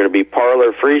grazed. They're going to be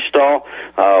parlor freestall.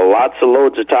 Lots of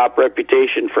loads of top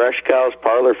reputation fresh cows,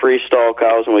 parlor freestall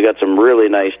cows, and we got some really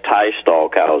nice tie stall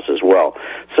cows as well.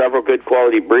 Several good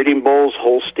quality breeding bulls,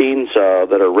 Holsteins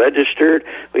that are registered.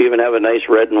 We even have a nice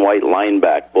red and white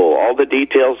lineback bull. All the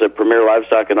details at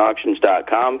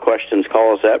PremierLivestockAndAuctions.com. Questions,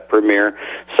 call us at Premier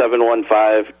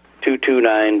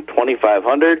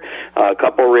 715-229-2500. A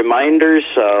couple reminders.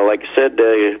 Like I said,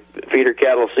 feeder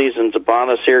cattle season's upon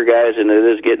us here, guys, and it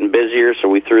is getting busier, so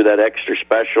we threw that extra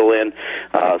special in.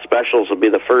 Specials will be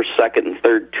the first, second, and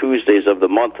third Tuesdays of the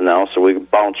month now, so we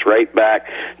bounce right back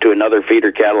to another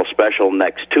feeder cattle special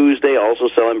next Tuesday. Also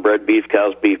selling bred beef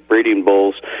cows, beef breeding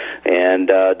bulls, and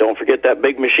don't forget that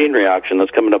big machinery auction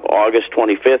that's coming up August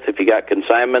 25th. If you got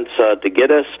consignments to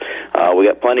get us, we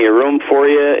got plenty of room for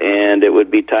you, and it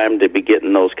would be time to be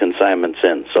getting those consignments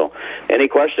in. So any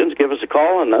questions, give us a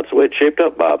call, and that's the way it shaped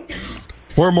up, Bob.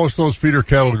 Where are most of those feeder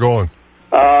cattle going?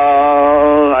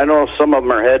 I know some of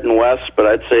them are heading west, but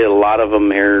I'd say a lot of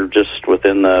them here just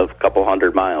within a couple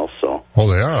 100 miles. So. Oh,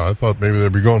 they are? I thought maybe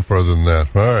they'd be going further than that.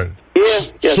 All right. Yeah.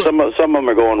 So, some of them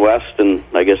are going west, and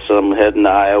I guess some heading to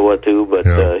Iowa too. But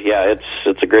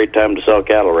it's a great time to sell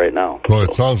cattle right now. Well,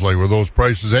 it sounds like with those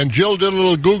prices. And Jill did a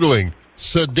little Googling.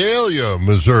 Sedalia,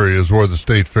 Missouri is where the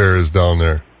state fair is down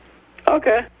there.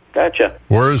 Okay, gotcha.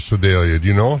 Where is Sedalia? Do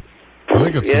you know? I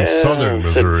think it's in southern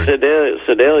Missouri.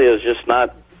 Sedalia is just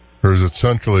not... Or is it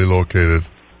centrally located?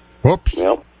 Whoops.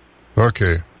 Yep.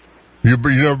 Okay. You've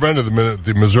never been to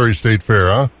the Missouri State Fair,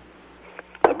 huh?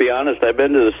 I'll be honest, I've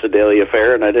been to the Sedalia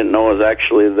Fair, and I didn't know it was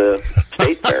actually the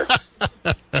state fair.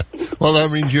 Well,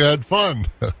 that means you had fun.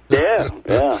 Yeah.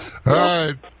 All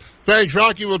right. Thanks,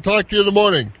 Rocky. We'll talk to you in the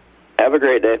morning. Have a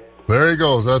great day. There he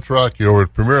goes. That's Rocky over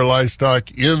at Premier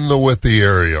Livestock in the Withee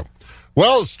area.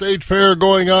 Well, State Fair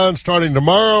going on starting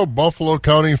tomorrow. Buffalo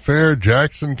County Fair,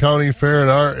 Jackson County Fair in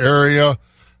our area.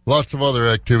 Lots of other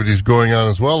activities going on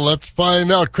as well. Let's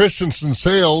find out. Christensen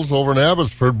Sales over in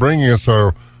Abbotsford bringing us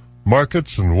our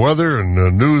markets and weather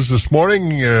and news this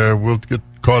morning. We'll get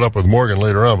caught up with Morgan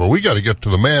later on, but we got to get to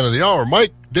the man of the hour,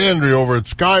 Mike Dandry over at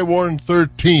Skywarn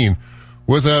 13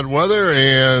 with that weather,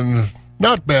 and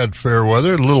not bad fair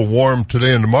weather. A little warm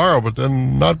today and tomorrow, but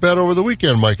then not bad over the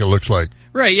weekend, Mike, it looks like.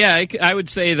 Right, yeah, I would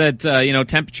say that,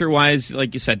 temperature-wise,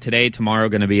 like you said, today, tomorrow,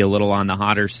 going to be a little on the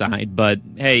hotter side. But,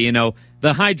 hey, the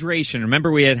hydration,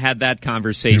 remember we had that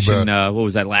conversation, what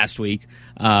was that, last week?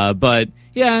 But,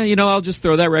 yeah, I'll just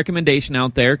throw that recommendation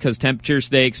out there because temperatures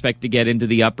today expect to get into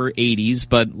the upper 80s.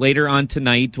 But later on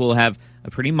tonight, we'll have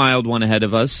a pretty mild one ahead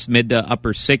of us, mid to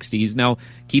upper 60s. Now,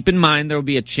 keep in mind there will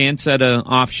be a chance at an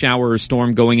off shower or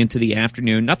storm going into the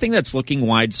afternoon. Nothing that's looking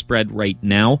widespread right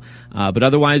now, but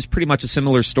otherwise pretty much a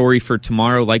similar story for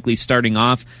tomorrow, likely starting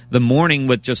off the morning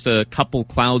with just a couple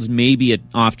clouds, maybe an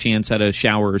off chance at a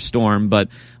shower or storm, but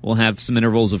we'll have some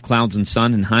intervals of clouds and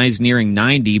sun and highs nearing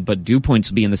 90, but dew points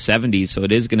will be in the 70s, so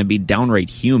it is going to be downright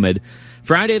humid.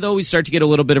 Friday, though, we start to get a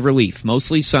little bit of relief.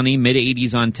 Mostly sunny,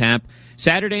 mid-80s on tap.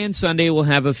 Saturday and Sunday we'll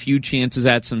have a few chances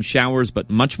at some showers,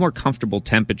 but much more comfortable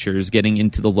temperatures getting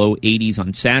into the low 80s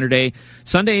on Saturday.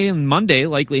 Sunday and Monday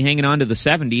likely hanging on to the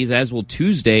 70s, as will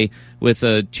Tuesday, with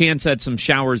a chance at some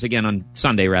showers again on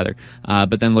Sunday, rather.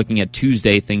 But then looking at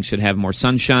Tuesday, things should have more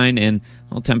sunshine and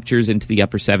temperatures into the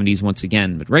upper 70s once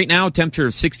again. But right now, temperature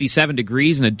of 67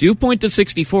 degrees and a dew point of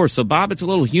 64. So, Bob, it's a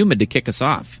little humid to kick us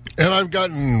off. And I've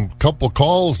gotten a couple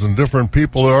calls and different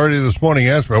people already this morning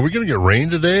asked me, are we going to get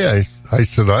rain today? I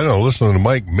said, I don't know, listen to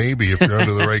Mike, maybe if you're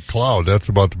under the right cloud. That's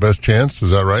about the best chance.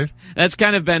 Is that right? That's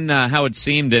kind of been how it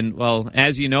seemed. And, well,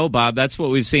 as you know, Bob, that's what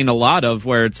we've seen a lot of,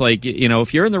 where it's like,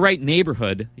 if you're in the right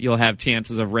neighborhood, you'll have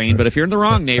chances of rain. But if you're in the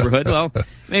wrong neighborhood, well,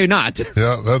 maybe not.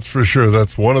 Yeah, that's for sure.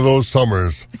 That's one of those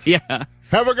summers. Yeah.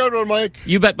 Have a good one, Mike.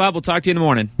 You bet, Bob. We'll talk to you in the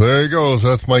morning. There he goes.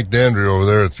 That's Mike Dandry over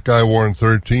there at Skywarn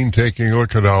 13 taking a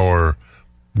look at our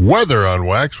weather on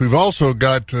Wax. We've also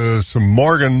got some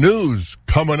Morgan news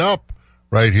coming up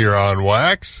right here on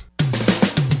Wax.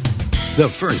 The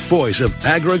first voice of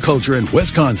agriculture in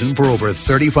Wisconsin for over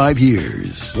 35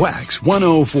 years. Wax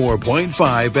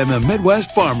 104.5 and the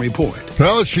Midwest Farm Report.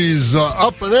 Well, she's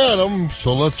up and at 'em,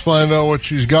 so let's find out what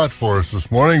she's got for us this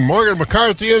morning. Morgan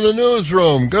McCarthy in the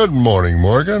newsroom. Good morning,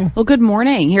 Morgan. Well, good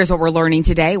morning. Here's what we're learning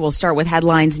today. We'll start with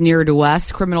headlines near to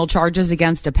us. Criminal charges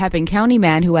against a Pepin County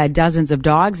man who had dozens of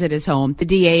dogs at his home. The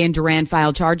DA in Durand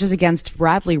filed charges against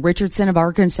Bradley Richardson of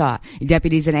Arkansas.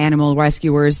 Deputies and animal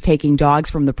rescuers taking dogs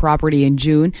from the property in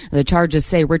June. The charges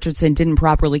say Richardson didn't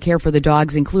properly care for the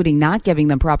dogs, including not giving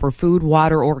them proper food,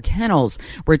 water, or kennels.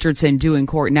 Richardson due in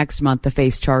court next month to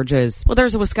face charges. Well,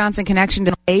 there's a Wisconsin connection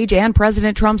to age and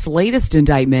President Trump's latest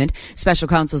indictment. Special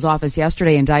counsel's office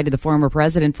yesterday indicted the former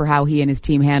president for how he and his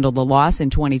team handled the loss in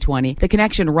 2020. The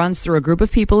connection runs through a group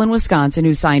of people in Wisconsin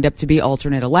who signed up to be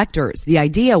alternate electors. The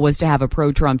idea was to have a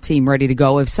pro-Trump team ready to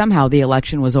go if somehow the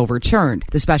election was overturned.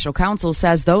 The special counsel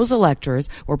says those electors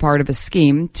were part of a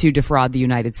scheme to defraud the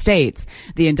United States.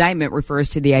 The indictment refers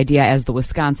to the idea as the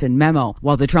Wisconsin memo.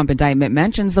 While the Trump indictment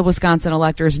mentions the Wisconsin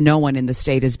electors, no one in the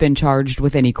state has been charged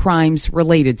with any crimes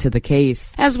related to the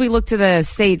case. As we look to the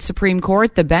state Supreme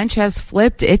Court, the bench has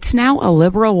flipped. It's now a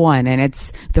liberal one, and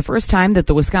it's the first time that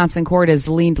the Wisconsin court has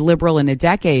leaned liberal in a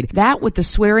decade. That with the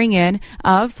swearing in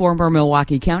of former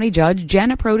Milwaukee County Judge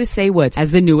Janet Protasewicz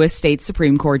as the newest state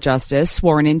Supreme Court justice,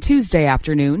 sworn in Tuesday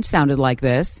afternoon, sounded like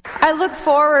this. I look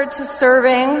forward to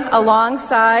serving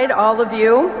alongside all of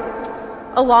you,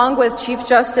 along with Chief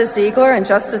Justice Ziegler and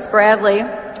Justice Bradley,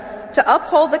 to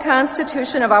uphold the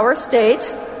Constitution of our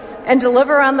state and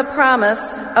deliver on the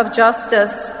promise of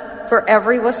justice for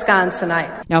every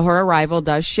Wisconsinite. Now, her arrival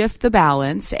does shift the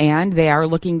balance, and they are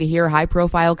looking to hear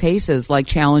high-profile cases like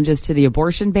challenges to the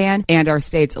abortion ban and our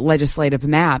state's legislative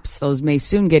maps. Those may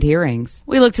soon get hearings.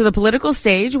 We look to the political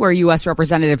stage, where U.S.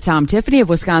 Representative Tom Tiffany of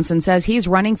Wisconsin says he's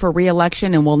running for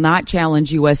re-election and will not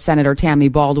challenge U.S. Senator Tammy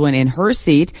Baldwin in her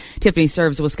seat. Tiffany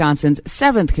serves Wisconsin's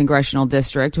 7th congressional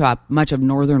district, much of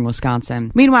northern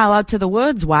Wisconsin. Meanwhile, out to the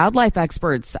woods, wildlife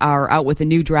experts are out with a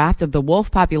new draft of the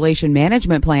wolf population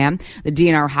management plan. The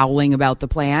DNR howling about the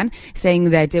plan, saying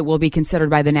that it will be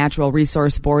considered by the Natural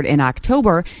Resource Board in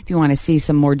October. If you want to see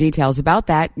some more details about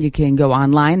that, you can go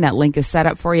online. That link is set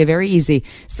up for you very easy.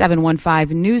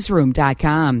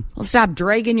 715newsroom.com. Well, stop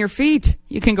dragging your feet.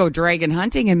 You can go dragon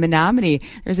hunting in Menominee.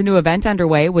 There's a new event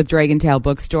underway with Dragon Tail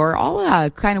Bookstore,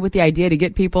 all kind of with the idea to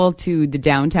get people to the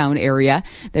downtown area.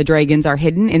 The dragons are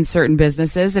hidden in certain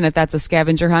businesses, and if that's a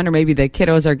scavenger hunt, or maybe the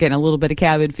kiddos are getting a little bit of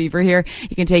cabin fever here,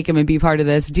 you can take them and be part of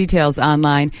this. Details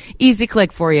online. Easy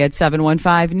click for you at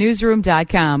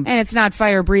 715newsroom.com. And it's not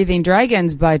fire-breathing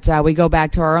dragons, but we go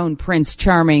back to our own Prince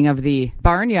Charming of the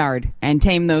barnyard and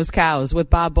tame those cows with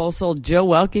Bob Bosold, Jill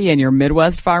Welke, and your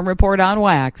Midwest Farm Report on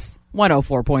Wax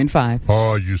 104.5.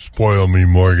 Oh, you spoil me,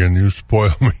 Morgan. You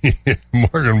spoil me.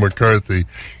 Morgan McCarthy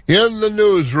in the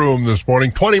newsroom this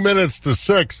morning, 20 minutes to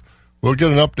 6. We'll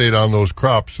get an update on those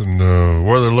crops and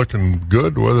where they're looking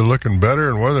good, where they're looking better,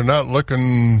 and where they're not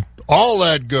looking all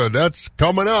that good. That's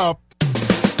coming up.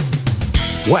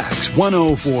 Wax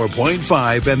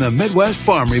 104.5 and the Midwest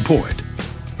Farm Report.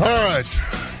 All right.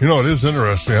 You know, it is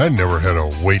interesting. I never had a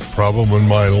weight problem in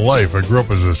my life. I grew up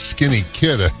as a skinny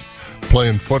kid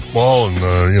playing football,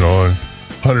 and,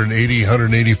 180,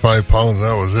 185 pounds.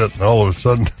 That was it. And all of a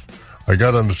sudden, I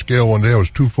got on the scale one day. I was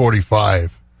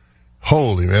 245.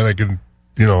 Holy man, I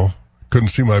couldn't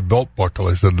see my belt buckle.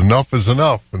 I said, enough is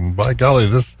enough. And by golly,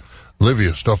 this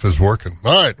Livia stuff is working.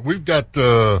 All right, we've got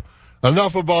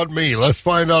enough about me. Let's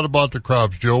find out about the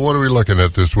crops, Jill. What are we looking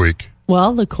at this week?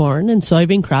 Well, the corn and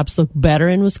soybean crops look better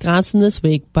in Wisconsin this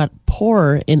week, but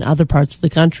poorer in other parts of the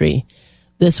country.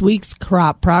 This week's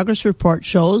crop progress report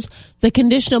shows the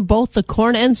condition of both the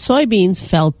corn and soybeans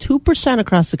fell 2%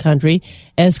 across the country,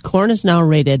 as corn is now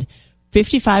rated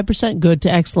 55% good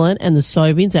to excellent and the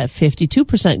soybeans at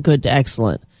 52% good to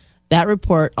excellent. That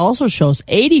report also shows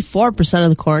 84% of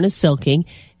the corn is silking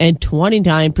and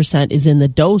 29% is in the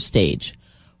dough stage.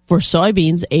 For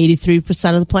soybeans,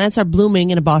 83% of the plants are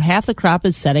blooming and about half the crop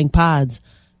is setting pods.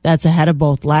 That's ahead of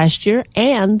both last year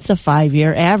and the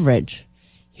 5-year average.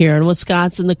 Here in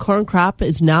Wisconsin, the corn crop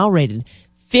is now rated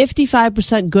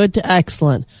 55% good to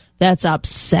excellent. That's up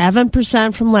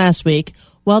 7% from last week,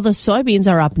 while the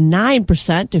soybeans are up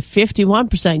 9% to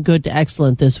 51% good to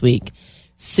excellent this week.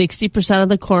 60% of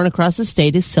the corn across the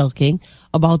state is silking,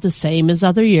 about the same as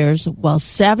other years, while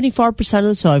 74% of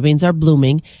the soybeans are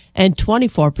blooming and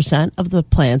 24% of the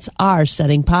plants are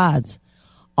setting pods.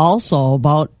 Also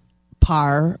about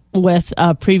par with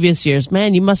previous years.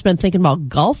 Man, you must have been thinking about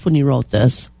golf when you wrote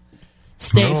this.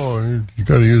 No, you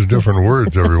got to use different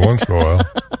words every once in a while.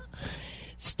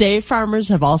 State farmers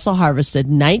have also harvested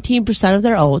 19% of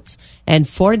their oats and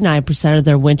 49% of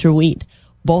their winter wheat,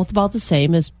 both about the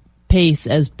same pace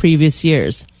as previous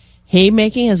years.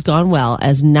 Haymaking has gone well,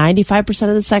 as 95%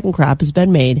 of the second crop has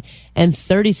been made and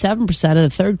 37% of the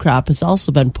third crop has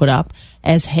also been put up,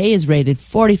 as hay is rated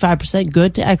 45%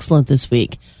 good to excellent this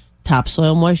week.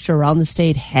 Topsoil moisture around the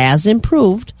state has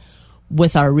improved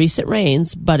with our recent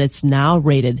rains, but it's now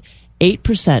rated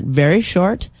 8% very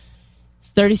short,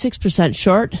 36%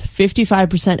 short,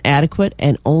 55% adequate,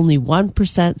 and only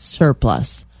 1%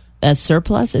 surplus. That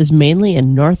surplus is mainly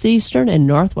in northeastern and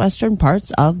northwestern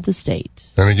parts of the state.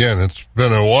 And again, it's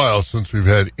been a while since we've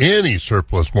had any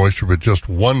surplus moisture, but just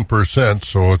 1%,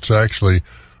 so it's actually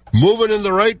moving in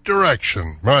the right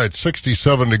direction. Right,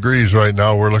 67 degrees right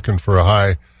now. We're looking for a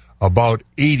high about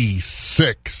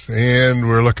 86, and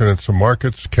we're looking at some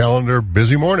markets, calendar,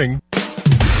 busy morning.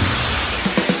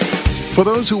 For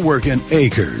those who work in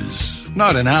acres,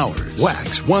 not in hours,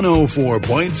 Wax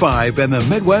 104.5 and the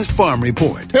Midwest Farm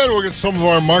Report. And we'll get some of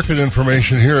our market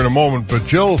information here in a moment. But,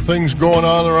 Jill, things going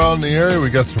on around the area. We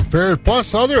got some fairs,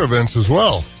 plus other events as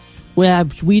well. Well,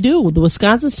 we do. The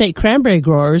Wisconsin State Cranberry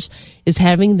Growers is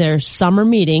having their summer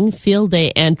meeting, field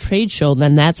day, and trade show.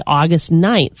 Then that's August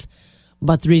 9th.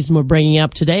 But the reason we're bringing it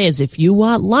up today is if you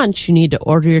want lunch, you need to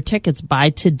order your tickets by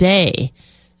today.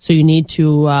 So you need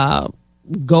to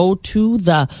go to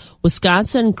the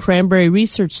Wisconsin Cranberry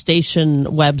Research Station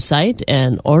website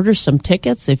and order some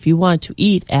tickets if you want to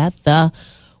eat at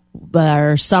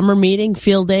our summer meeting,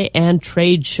 field day, and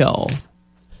trade show.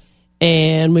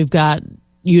 And we've got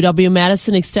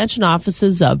UW-Madison Extension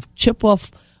offices of Chippewa,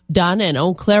 Dunn, and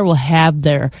Eau Claire will have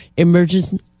their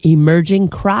Emerging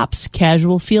Crops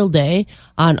Casual Field Day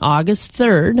on August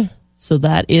 3rd. So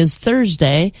that is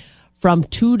Thursday, from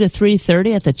 2 to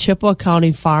 3:30 at the Chippewa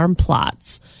County Farm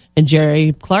Plots. And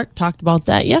Jerry Clark talked about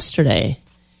that yesterday.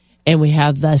 And we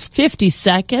have the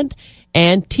 52nd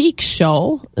Antique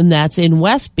Show, and that's in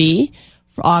Westby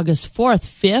for August 4th,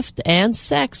 5th, and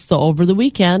 6th. So over the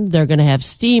weekend, they're going to have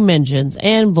steam engines,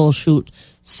 anvil shoot,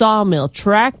 sawmill,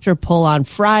 tractor pull on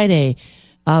Friday,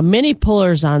 mini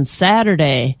pullers on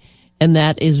Saturday. And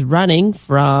that is running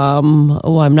from,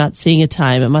 I'm not seeing a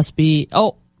time. It must be,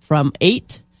 from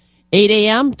 8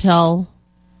 a.m. till,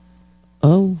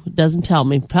 it doesn't tell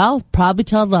me. Probably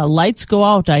till the lights go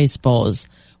out, I suppose.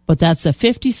 But that's the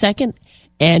 52nd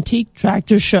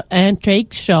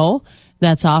Antique Show.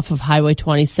 That's off of Highway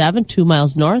 27, 2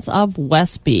 miles north of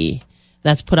Westby.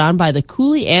 That's put on by the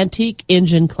Cooley Antique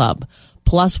Engine Club.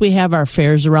 Plus, we have our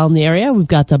fairs around the area. We've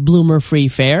got the Bloomer Free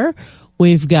Fair.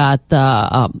 We've got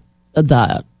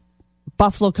the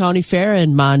Buffalo County Fair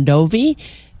in Mondovi,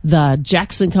 the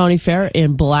Jackson County Fair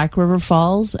in Black River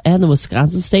Falls, and the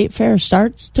Wisconsin State Fair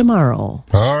starts tomorrow.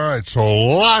 All right, so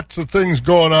lots of things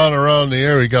going on around the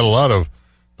area. We got a lot of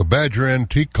the Badger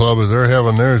Antique Club, as they're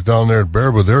having theirs down there at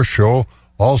Bear with their show.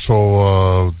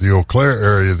 Also, the Eau Claire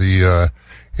area, the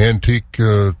Antique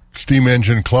Steam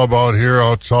Engine Club out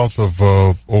south of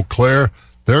Eau Claire.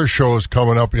 Their show is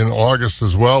coming up in August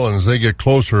as well, and as they get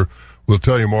closer, we'll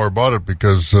tell you more about it,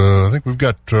 because I think we've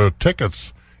got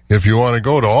tickets if you want to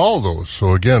go to all those.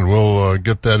 So, again, we'll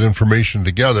get that information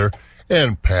together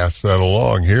and pass that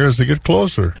along here as they get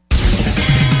closer.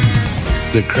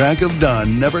 The crack of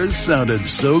dawn never sounded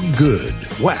so good.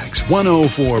 Wax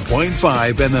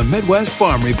 104.5 and the Midwest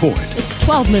Farm Report. It's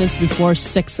 12 minutes before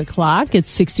 6 o'clock. It's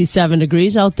 67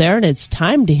 degrees out there, and it's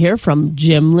time to hear from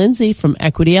Jim Lindsay from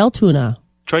Equity Altoona.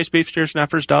 Choice beef steers and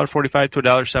heifers $1.45 to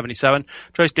 $1.77.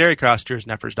 Choice dairy cross steers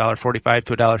and heifers $1.45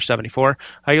 to $1.74.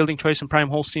 High yielding choice and prime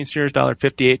Holstein steers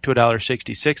 $1.58 to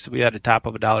 $1.66. We had a top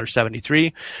of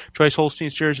 $1.73. Choice Holstein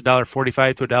steers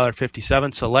 $1.45 to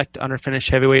 $1.57. Select underfinished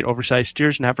heavyweight oversized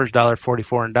steers and heifers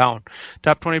 $1.44 and down.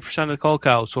 Top 20% of the cull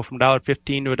cows sold from $1.15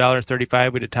 to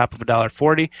 $1.35. We had a top of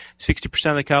 $1.40. 60%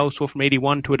 of the cows sold from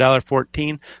 $81 to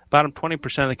 $1.14. Bottom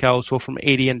 20% of the cows sold from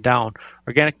 $80 and down.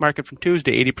 Organic market from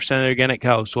Tuesday, 80% of the organic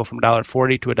cows sold from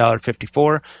 $1.40 to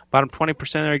 $1.54. Bottom 20%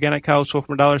 of the organic cows sold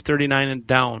from $1.39 and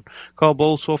down. Cull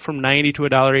bulls sold from $90 to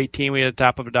 $1.18. We had a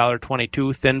top of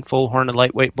 $1.22. Thin, full horn, and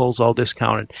lightweight bulls all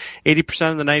discounted.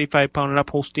 80% of the 95-pound and up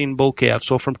Holstein bull calves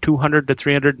sold from $200 to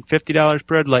 $350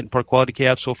 per head. Light and pork quality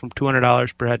calves sold from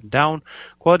 $200 per head and down.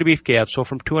 Quality beef calves sold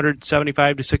from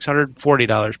 $275 to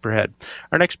 $640 per head.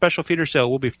 Our next special feeder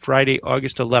sale will be Friday,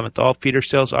 August 11th. All feeder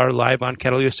sales are live on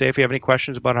Cattle USA. If you have any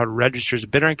questions about how to register as a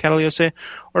bidder on Cattle USA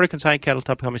or to consign cattle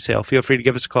to upcoming sale, feel free to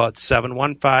give us a call at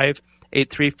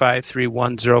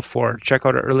 715-835-3104. Check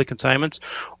out our early consignments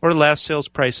or last sales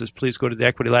prices. Please go to the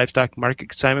Equity Livestock Market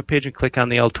consignment page and click on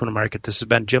the Altoona Market. This has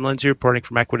been Jim Lindsay reporting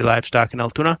from Equity Livestock in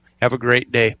Altoona. Have a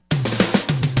great day.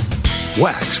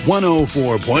 Wax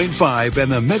 104.5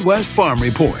 and the Midwest Farm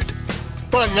Report.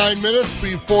 About 9 minutes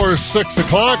before 6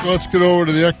 o'clock, let's get over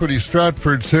to the Equity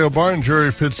Stratford Sale Barn.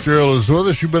 Jerry Fitzgerald is with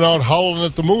us. You've been out howling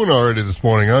at the moon already this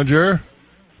morning, huh, Jerry?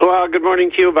 Well, good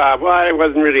morning to you, Bob. Well, I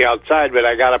wasn't really outside, but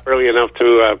I got up early enough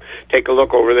to take a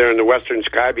look over there in the western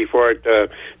sky before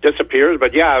it disappears.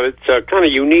 But, yeah, it's kind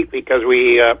of unique because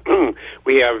we have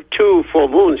 2 full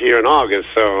moons here in August,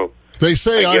 so... They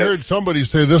say, I heard somebody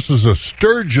say this is a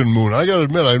sturgeon moon. I got to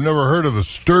admit, I've never heard of a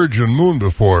sturgeon moon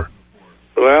before.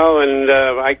 Well, and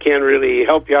I can't really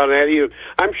help you on that.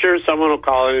 I'm sure someone will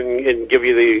call in and give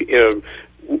you the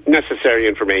necessary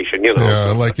information, you know.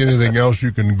 Yeah, like anything else,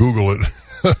 you can Google it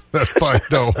and find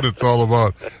out what it's all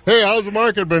about. Hey, how's the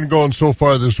market been going so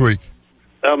far this week?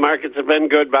 Markets have been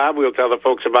good, Bob. We'll tell the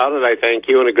folks about it. I thank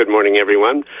you, and a good morning,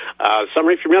 everyone.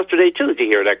 Summary from yesterday, Tuesday,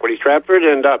 here at Equity Stratford.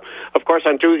 And, of course,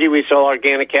 on Tuesday, we saw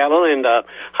organic cattle and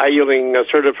high-yielding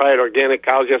certified organic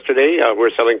cows yesterday. We're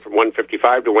selling from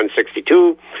 $155 to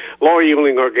 $162.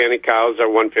 Lower-yielding organic cows are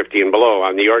 $150 and below.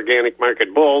 On the organic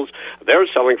market bulls, they're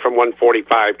selling from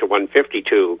 $145 to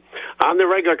 $152. On the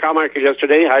regular cow market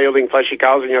yesterday, high-yielding fleshy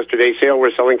cows in yesterday's sale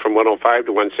were selling from $105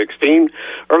 to $116.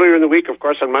 Earlier in the week, of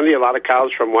course, on Monday, a lot of cows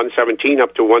from $117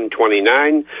 up to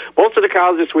 $129. Most of the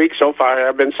cows this week so far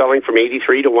have been selling from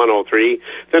 $83 to $103.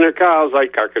 Thinner cows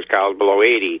like carcass cows below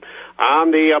 $80.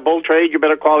 On the bull trade, your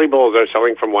better quality bulls are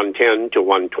selling from $110 to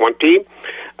 $120.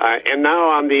 And now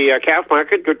on the calf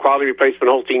market, good quality replacement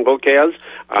Holstein bull calves.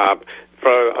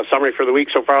 For a summary for the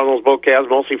week so far on those bull calves,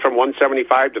 mostly from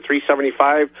 $175 to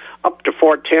 $375, up to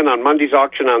 $410 on Monday's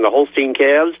auction on the Holstein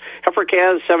calves. Heifer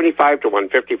calves, $75 to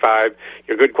 $155.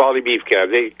 Your good quality beef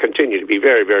calves, they continue to be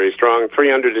very, very strong,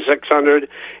 $300 to $600,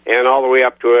 and all the way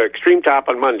up to an extreme top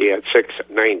on Monday at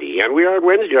 $690. And we are on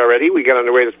Wednesday already. We got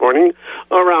underway this morning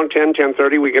around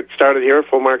 10:30. We get started here,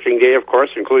 full marketing day, of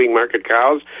course, including market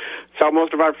cows. Sell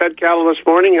most of our fed cattle this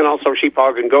morning, and also sheep,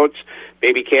 hogs, and goats.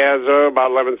 Baby calves are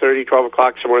about 11:30, 12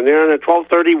 o'clock, somewhere in there. And at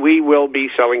 12:30, we will be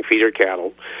selling feeder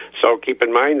cattle. So keep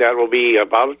in mind that will be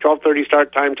about a 12:30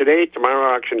 start time today.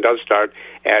 Tomorrow auction does start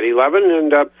at 11.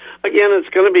 And again, it's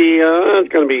going to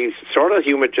be sort of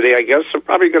humid today, I guess. So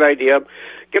probably a good idea.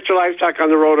 Get your livestock on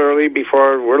the road early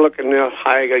before we're looking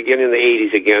high again in the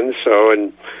 80s again. So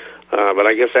but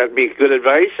I guess that'd be good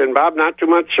advice. And Bob, not too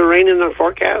much rain in the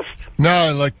forecast.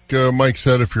 No, like Mike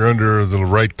said, if you're under the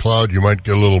right cloud, you might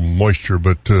get a little moisture,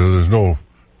 but there's no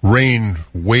rain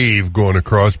wave going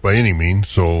across by any means.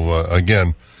 So,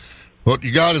 again, what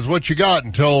you got is what you got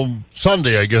until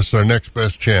Sunday, I guess, our next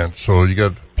best chance. So you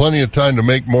got plenty of time to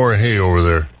make more hay over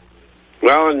there.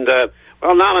 Well, and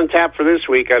not on tap for this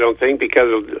week, I don't think,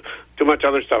 because of too much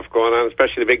other stuff going on,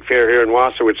 especially the big fair here in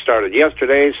Wausau, which started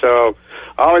yesterday. So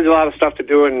always a lot of stuff to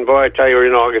do, and boy, I tell you, we're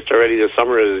in August already. The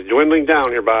summer is dwindling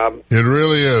down here, Bob. It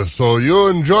really is. So you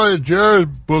enjoy it, Jerry.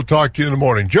 We'll talk to you in the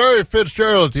morning. Jerry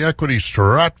Fitzgerald at the Equity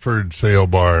Stratford Sale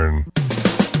Barn.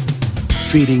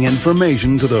 Feeding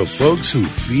information to the folks who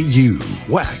feed you.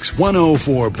 Wax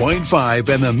 104.5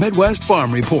 and the Midwest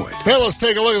Farm Report. Hey, let's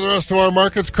take a look at the rest of our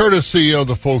markets, courtesy of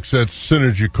the folks at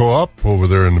Synergy Co-op over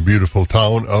there in the beautiful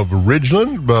town of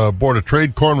Ridgeland. Board of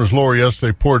Trade corn was lower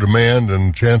yesterday, poor demand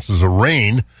and chances of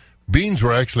rain. Beans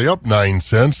were actually up 9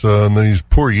 cents on these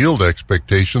poor yield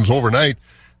expectations. Overnight,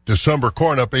 December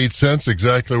corn up 8 cents,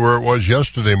 exactly where it was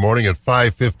yesterday morning at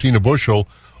 $5.15 a bushel.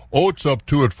 Oats up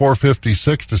 2 at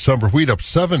 $4.56. December wheat up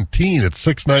 17 at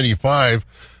 $6.95.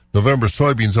 November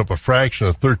soybeans up a fraction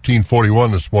at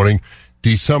 $13.41 this morning.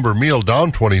 December meal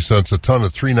down 20 cents a ton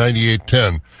at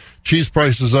 $3.98.10. Cheese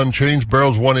prices unchanged.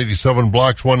 Barrels $1.87,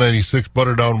 blocks $1.96,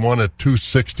 butter down 1 at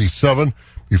 $2.67.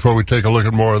 Before we take a look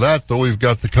at more of that, though, we've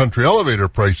got the country elevator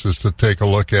prices to take a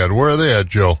look at. Where are they at,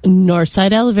 Jill?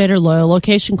 Northside Elevator, loyal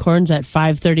location, corn's at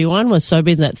 $5.31 with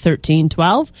soybeans at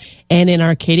 $13.12. And in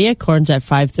Arcadia, corn's at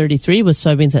 $5.33 with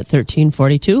soybeans at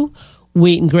 $13.42.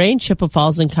 Wheat and grain, Chippewa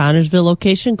Falls and Connorsville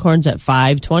location, corn's at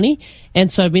 $5.20 and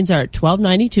soybeans are at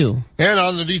 $12.92. And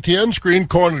on the DTN screen,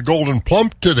 corn at Golden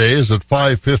Plump today is at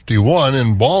 $5.51.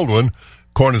 In Baldwin,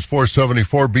 corn is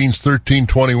 $4.74, beans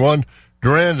 $13.21.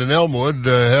 Durand and Elmwood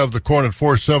have the corn at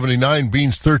 $4.79,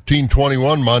 beans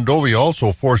 $13.21. Mondovi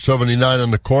also $4.79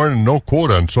 on the corn and no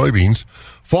quote on soybeans.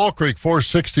 Fall Creek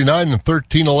 $4.69 and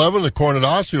 $13.11. The corn at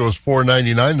Osseo is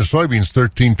 $4.99. The soybeans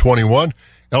 $13.21.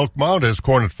 Elk Mound has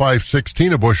corn at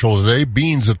 $5.16 a bushel today,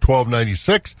 beans at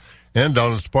 $12.96. And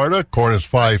down at Sparta, corn is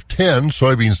 $5.10,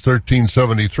 soybeans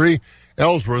 $13.73.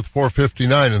 Ellsworth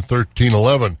 $4.59 and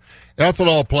 $13.11.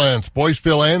 Ethanol plants,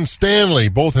 Boyceville and Stanley,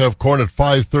 both have corn at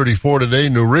 $5.34 today.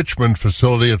 New Richmond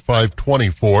facility at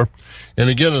 $5.24. And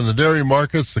again, in the dairy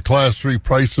markets, the Class 3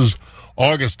 prices,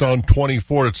 August down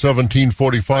 24 at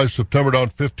 $17.45. September down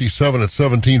 57 at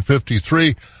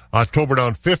 $17.53. October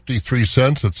down 53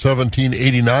 cents at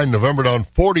 $17.89. November down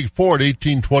 44 at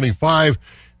 $18.25.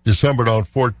 December down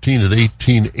 14 at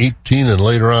 $18.18. And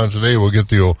later on today, we'll get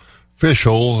the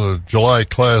official July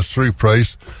Class 3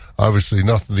 price. Obviously,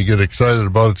 nothing to get excited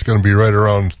about. It's going to be right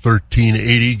around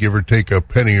 $13.80, give or take a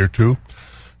penny or two.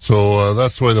 So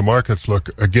that's the way the markets look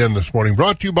again this morning.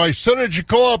 Brought to you by Synergy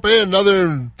Co-op.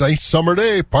 Another nice summer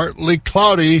day, partly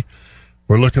cloudy.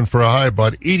 We're looking for a high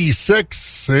about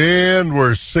 86, and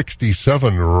we're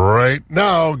 67 right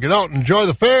now. Get out and enjoy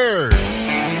the fair.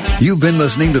 You've been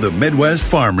listening to the Midwest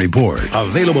Farm Report,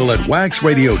 available at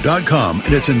waxradio.com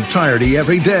in its entirety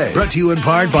every day. Brought to you in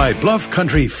part by Bluff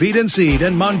Country Feed and Seed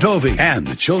in Mondovi and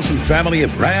the Chilson family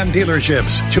of Ram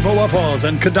dealerships, Chippewa Falls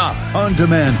and Cadott.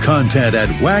 On-demand content at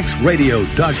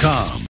waxradio.com.